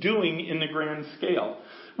He's doing in the grand scale.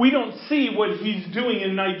 We don't see what He's doing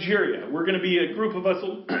in Nigeria. We're going to be, a group of us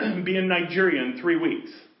will be in Nigeria in 3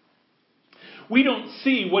 weeks. We don't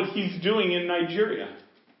see what He's doing in Nigeria.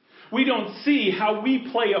 We don't see how we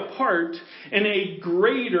play a part in a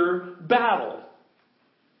greater battle.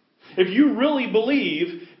 If you really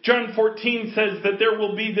believe, John 14 says that there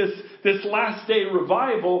will be this last day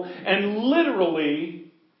revival, and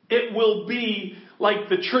literally it will be like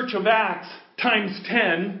the Church of Acts times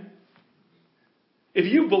 10. If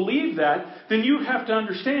you believe that, then you have to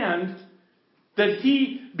understand that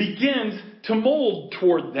He begins to mold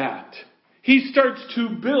toward that. He starts to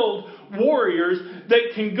build warriors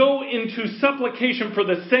that can go into supplication for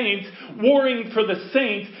the saints, warring for the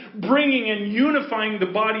saints, bringing and unifying the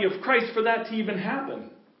body of Christ for that to even happen.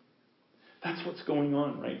 That's what's going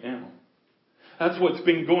on right now. That's what's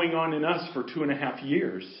been going on in us for 2.5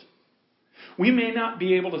 years. We may not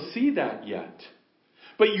be able to see that yet,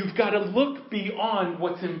 but you've got to look beyond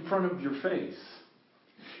what's in front of your face.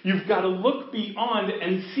 You've got to look beyond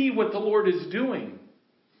and see what the Lord is doing.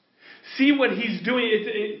 See what He's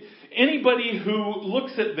doing. Anybody who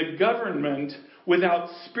looks at the government without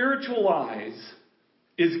spiritual eyes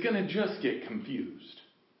is going to just get confused.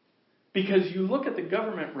 Because you look at the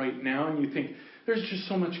government right now and you think, there's just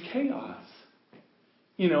so much chaos.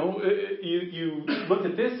 You know, you look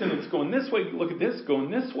at this and it's going this way. You look at this going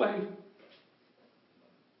this way.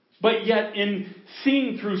 But yet in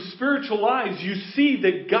seeing through spiritual eyes, you see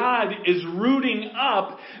that God is rooting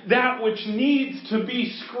up that which needs to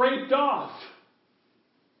be scraped off.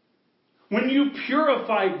 When you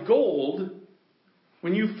purify gold,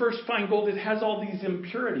 when you first find gold, it has all these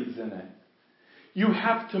impurities in it. You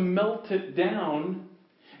have to melt it down,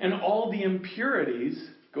 and all the impurities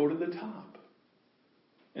go to the top.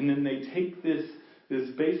 And then they take this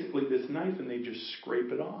knife and they just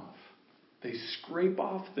scrape it off. They scrape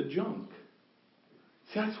off the junk.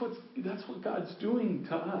 See, that's what God's doing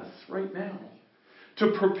to us right now.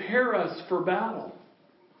 To prepare us for battle.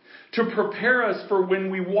 to prepare us for when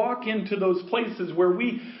we walk into those places where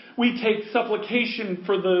we take supplication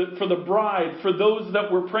for the bride, for those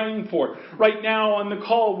that we're praying for. Right now on the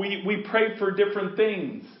call, we pray for different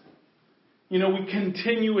things. We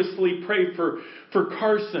continuously pray for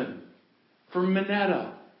Carson, for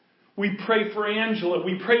Minetta. We pray for Angela.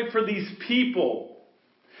 We pray for these people.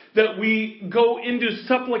 That we go into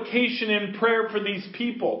supplication and prayer for these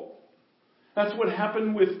people. That's what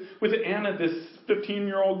happened with Anna, this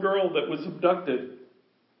 15-year-old girl that was abducted.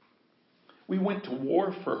 We went to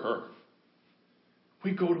war for her.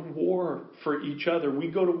 We go to war for each other. We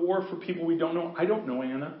go to war for people we don't know. I don't know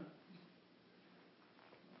Anna.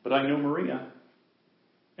 But I know Maria.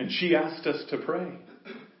 And she asked us to pray.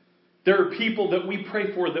 There are people that we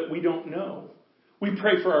pray for that we don't know. We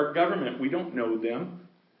pray for our government. We don't know them.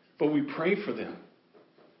 But we pray for them.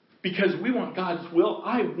 Because we want God's will.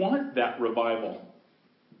 I want that revival.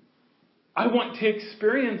 I want to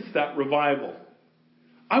experience that revival.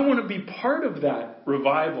 I want to be part of that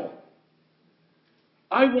revival.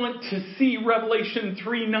 I want to see Revelation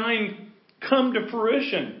 3:9 come to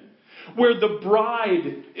fruition. Where the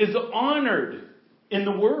bride is honored in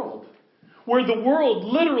the world. Where the world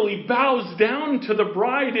literally bows down to the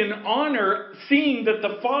bride in honor, seeing that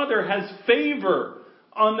the Father has favor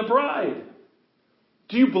on the bride.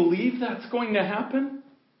 Do you believe that's going to happen?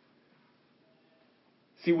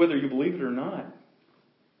 See, whether you believe it or not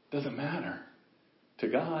doesn't matter to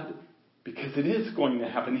God, because it is going to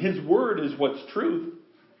happen. His word is what's truth.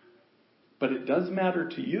 But it does matter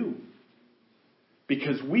to you,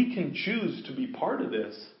 because we can choose to be part of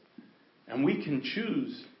this, and we can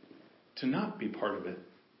choose to not be part of it.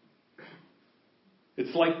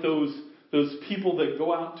 It's like those people that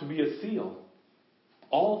go out to be a SEAL.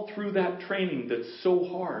 All through that training that's so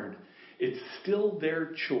hard, it's still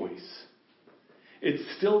their choice. It's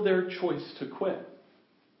still their choice to quit.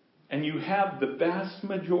 And you have the vast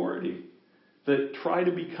majority that try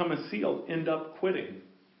to become a SEAL end up quitting.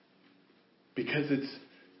 Because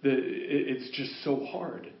it's just so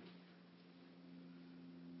hard.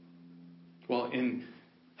 Well, in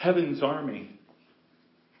heaven's army,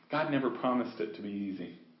 God never promised it to be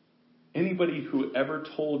easy. Anybody who ever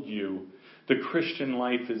told you the Christian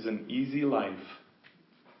life is an easy life,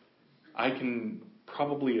 I can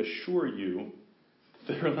probably assure you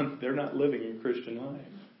they're not living a Christian life.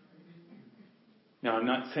 Now, I'm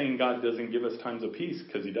not saying God doesn't give us times of peace,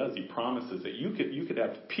 because He does. He promises that you could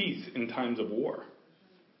have peace in times of war.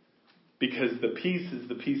 Because the peace is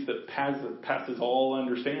the peace that passes all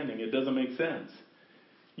understanding. It doesn't make sense.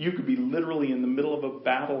 You could be literally in the middle of a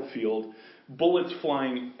battlefield, bullets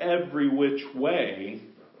flying every which way,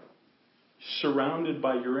 surrounded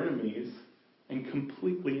by your enemies, and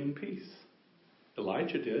completely in peace.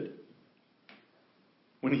 Elijah did.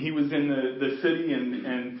 When he was in the city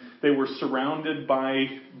and they were surrounded by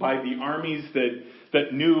the armies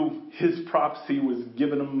that knew his prophecy was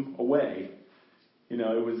giving them away.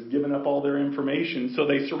 It was giving up all their information. So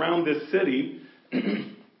they surround this city,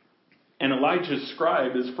 and Elijah's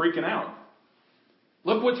scribe is freaking out.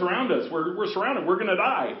 Look what's around us. We're surrounded. We're going to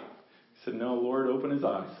die. He said, no, Lord, open his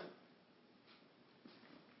eyes.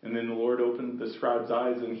 And then the Lord opened the scribe's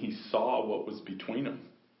eyes, and he saw what was between them.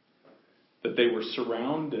 That they were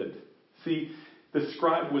surrounded. See, the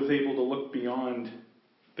scribe was able to look beyond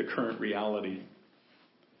the current reality.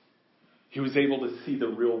 He was able to see the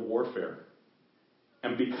real warfare.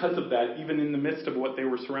 And because of that, even in the midst of what they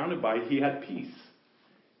were surrounded by, he had peace.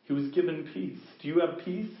 He was given peace. Do you have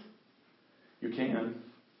peace? You can.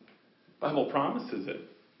 The Bible promises it.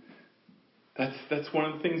 That's one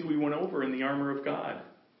of the things we went over in the armor of God.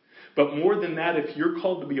 But more than that, if you're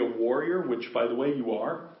called to be a warrior, which, by the way, you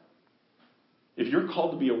are, if you're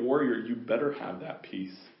called to be a warrior, you better have that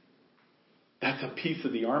peace. That's a piece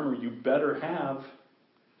of the armor you better have.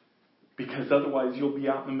 Because otherwise you'll be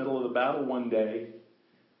out in the middle of the battle one day,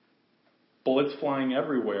 bullets flying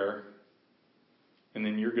everywhere, and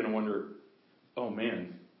then you're going to wonder, oh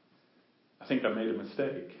man, I think I made a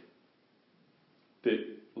mistake.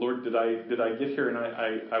 Lord, did I get here and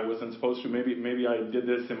I wasn't supposed to? Maybe I did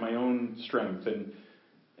this in my own strength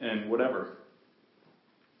and whatever.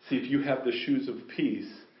 See, if you have the shoes of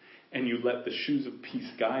peace and you let the shoes of peace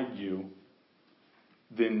guide you,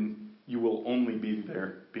 then you will only be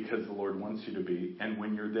there because the Lord wants you to be. And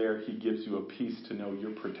when you're there, He gives you a peace to know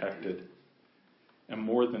you're protected. And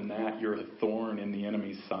more than that, you're a thorn in the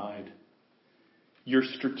enemy's side. You're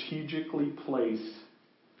strategically placed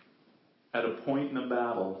at a point in the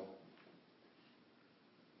battle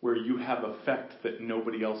where you have effect that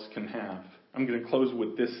nobody else can have. I'm going to close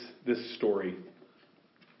with this story.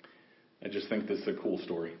 I just think this is a cool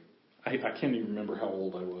story. I can't even remember how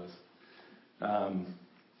old I was.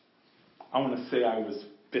 I want to say I was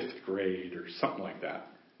 5th grade or something like that.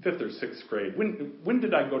 5th or 6th grade. When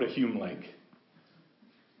did I go to Hume Lake?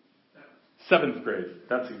 7th grade.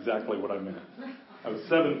 That's exactly what I meant. I was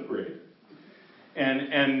 7th grade.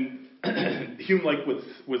 And Hume Lake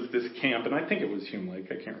was this camp, and I think it was Hume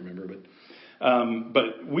Lake. I can't remember,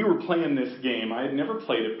 but we were playing this game. I had never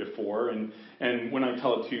played it before, and when I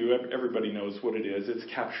tell it to you, everybody knows what it is. It's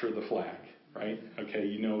capture the flag, right? Okay,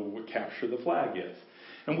 you know what capture the flag is.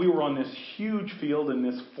 And we were on this huge field in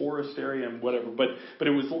this forest area and whatever, but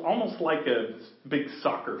it was almost like a big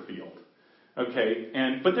soccer field.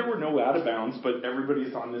 Okay, but there were no out of bounds, but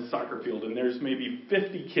everybody's on this soccer field, and there's maybe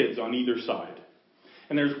 50 kids on either side.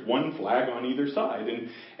 And there's one flag on either side.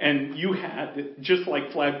 And you had, just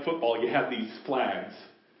like flag football, you have these flags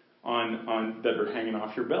on that are hanging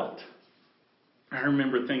off your belt. I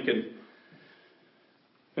remember thinking,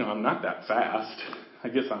 I'm not that fast. I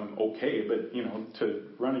guess I'm okay, but, to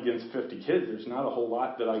run against 50 kids, there's not a whole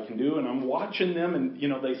lot that I can do. And I'm watching them, and,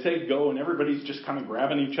 they say go, and everybody's just kind of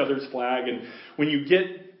grabbing each other's flag. And when you get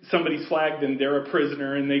somebody's flag, then they're a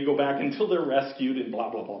prisoner, and they go back until they're rescued, and blah,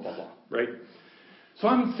 blah, blah, blah, blah, right? So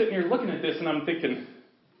I'm sitting here looking at this, and I'm thinking,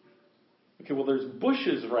 okay, well, there's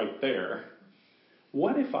bushes right there.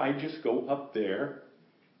 What if I just go up there,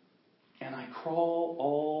 and I crawl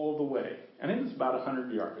all the way? And it was about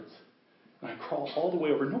 100 yards. And I crawl all the way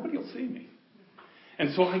over. Nobody will see me.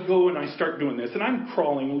 And so I go and I start doing this, and I'm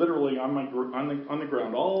crawling literally on the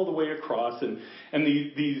ground all the way across, and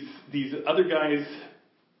these other guys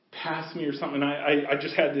pass me or something. I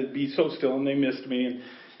just had to be so still, and they missed me.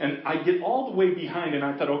 And I get all the way behind, and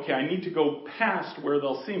I thought, okay, I need to go past where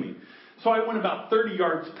they'll see me. So I went about 30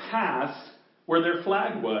 yards past where their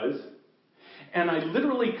flag was, and I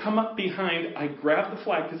literally come up behind. I grab the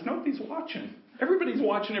flag because nobody's watching. Everybody's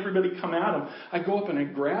watching everybody come at them. I go up and I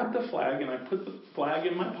grab the flag, and I put the flag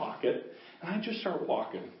in my pocket, and I just start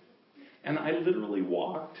walking. And I literally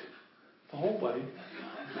walked the whole way.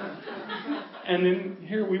 And then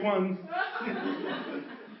here we won.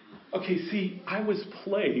 Okay, see, I was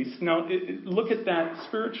placed. Now, look at that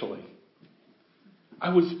spiritually.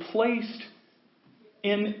 I was placed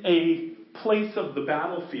in a place of the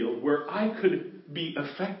battlefield where I could be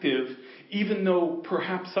effective even though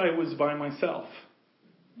perhaps I was by myself.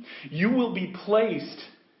 You will be placed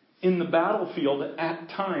in the battlefield at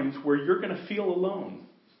times where you're going to feel alone.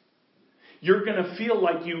 You're going to feel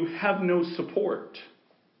like you have no support.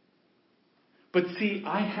 But see,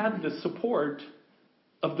 I had the support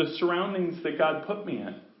of the surroundings that God put me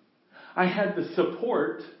in. I had the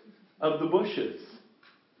support of the bushes.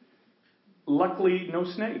 Luckily, no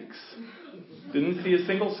snakes. Didn't see a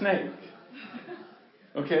single snake.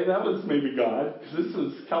 Okay, that was maybe God, because this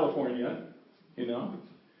is California,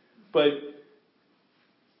 But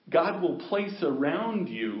God will place around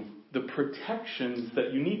you the protections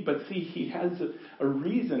that you need. But see, He has a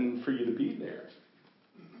reason for you to be there.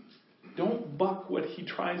 Don't buck what He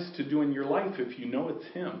tries to do in your life if you know it's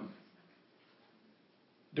Him.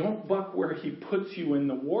 Don't buck where He puts you in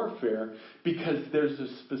the warfare, because there's a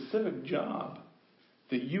specific job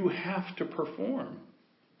that you have to perform.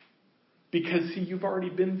 Because, see, you've already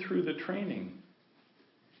been through the training.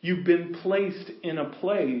 You've been placed in a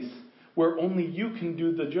place where only you can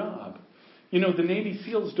do the job. The Navy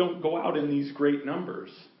SEALs don't go out in these great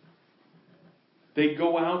numbers. They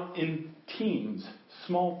go out in teams,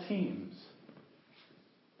 small teams.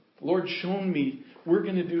 The Lord's shown me we're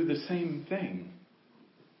going to do the same thing.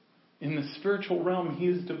 In the spiritual realm, He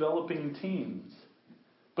is developing teams.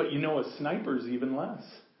 But a sniper's even less.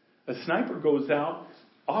 A sniper goes out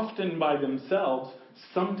often by themselves,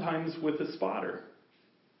 sometimes with a spotter.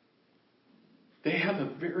 They have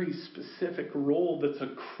a very specific role that's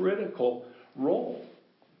a critical role.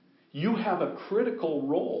 You have a critical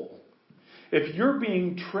role. If you're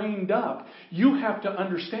being trained up, you have to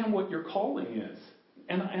understand what your calling is.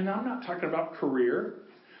 And I'm not talking about career.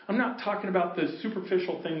 I'm not talking about the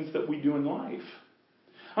superficial things that we do in life.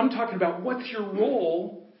 I'm talking about what's your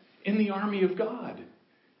role in the army of God.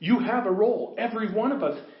 You have a role. Every one of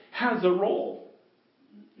us has a role.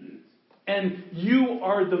 And you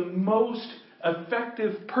are the most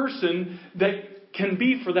effective person that can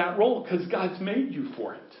be for that role, because God's made you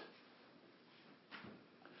for it.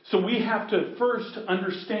 So we have to first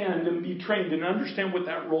understand and be trained and understand what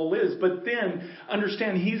that role is, but then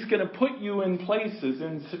understand He's going to put you in places,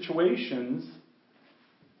 in situations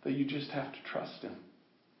that you just have to trust Him.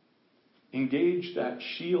 Engage that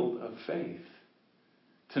shield of faith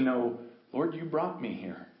to know, Lord, you brought me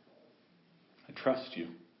here. I trust you.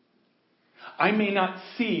 I may not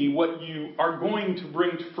see what you are going to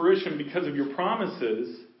bring to fruition because of your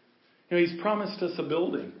promises. He's promised us a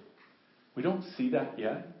building. We don't see that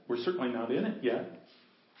yet. We're certainly not in it yet.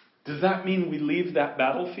 Does that mean we leave that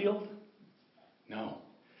battlefield? No.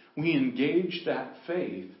 We engage that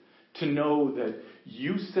faith to know that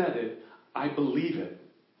you said it, I believe it.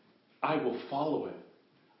 I will follow it.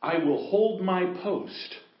 I will hold my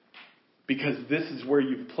post because this is where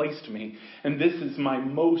you've placed me, and this is my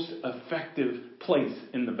most effective place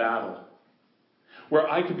in the battle, where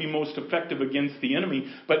I could be most effective against the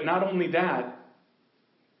enemy. But not only that,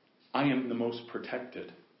 I am the most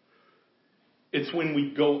protected. It's when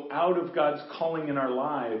we go out of God's calling in our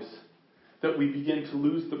lives that we begin to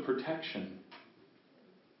lose the protection.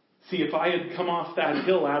 See, if I had come off that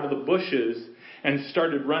hill out of the bushes and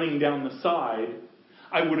started running down the side,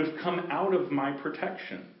 I would have come out of my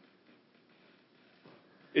protection.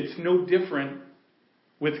 It's no different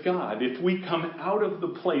with God. If we come out of the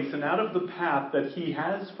place and out of the path that He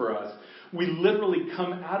has for us, we literally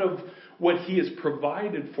come out of what He has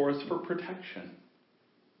provided for us for protection.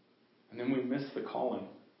 And then we miss the calling.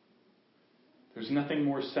 There's nothing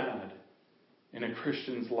more sad in a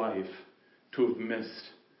Christian's life to have missed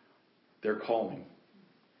their calling.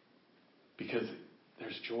 Because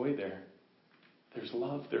there's joy there. There's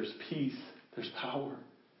love. There's peace. There's power.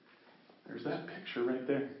 There's that picture right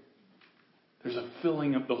there. There's a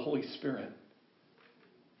filling of the Holy Spirit.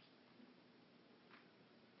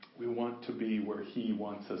 We want to be where He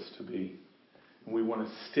wants us to be. And we want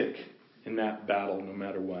to stick in that battle no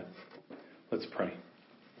matter what. Let's pray.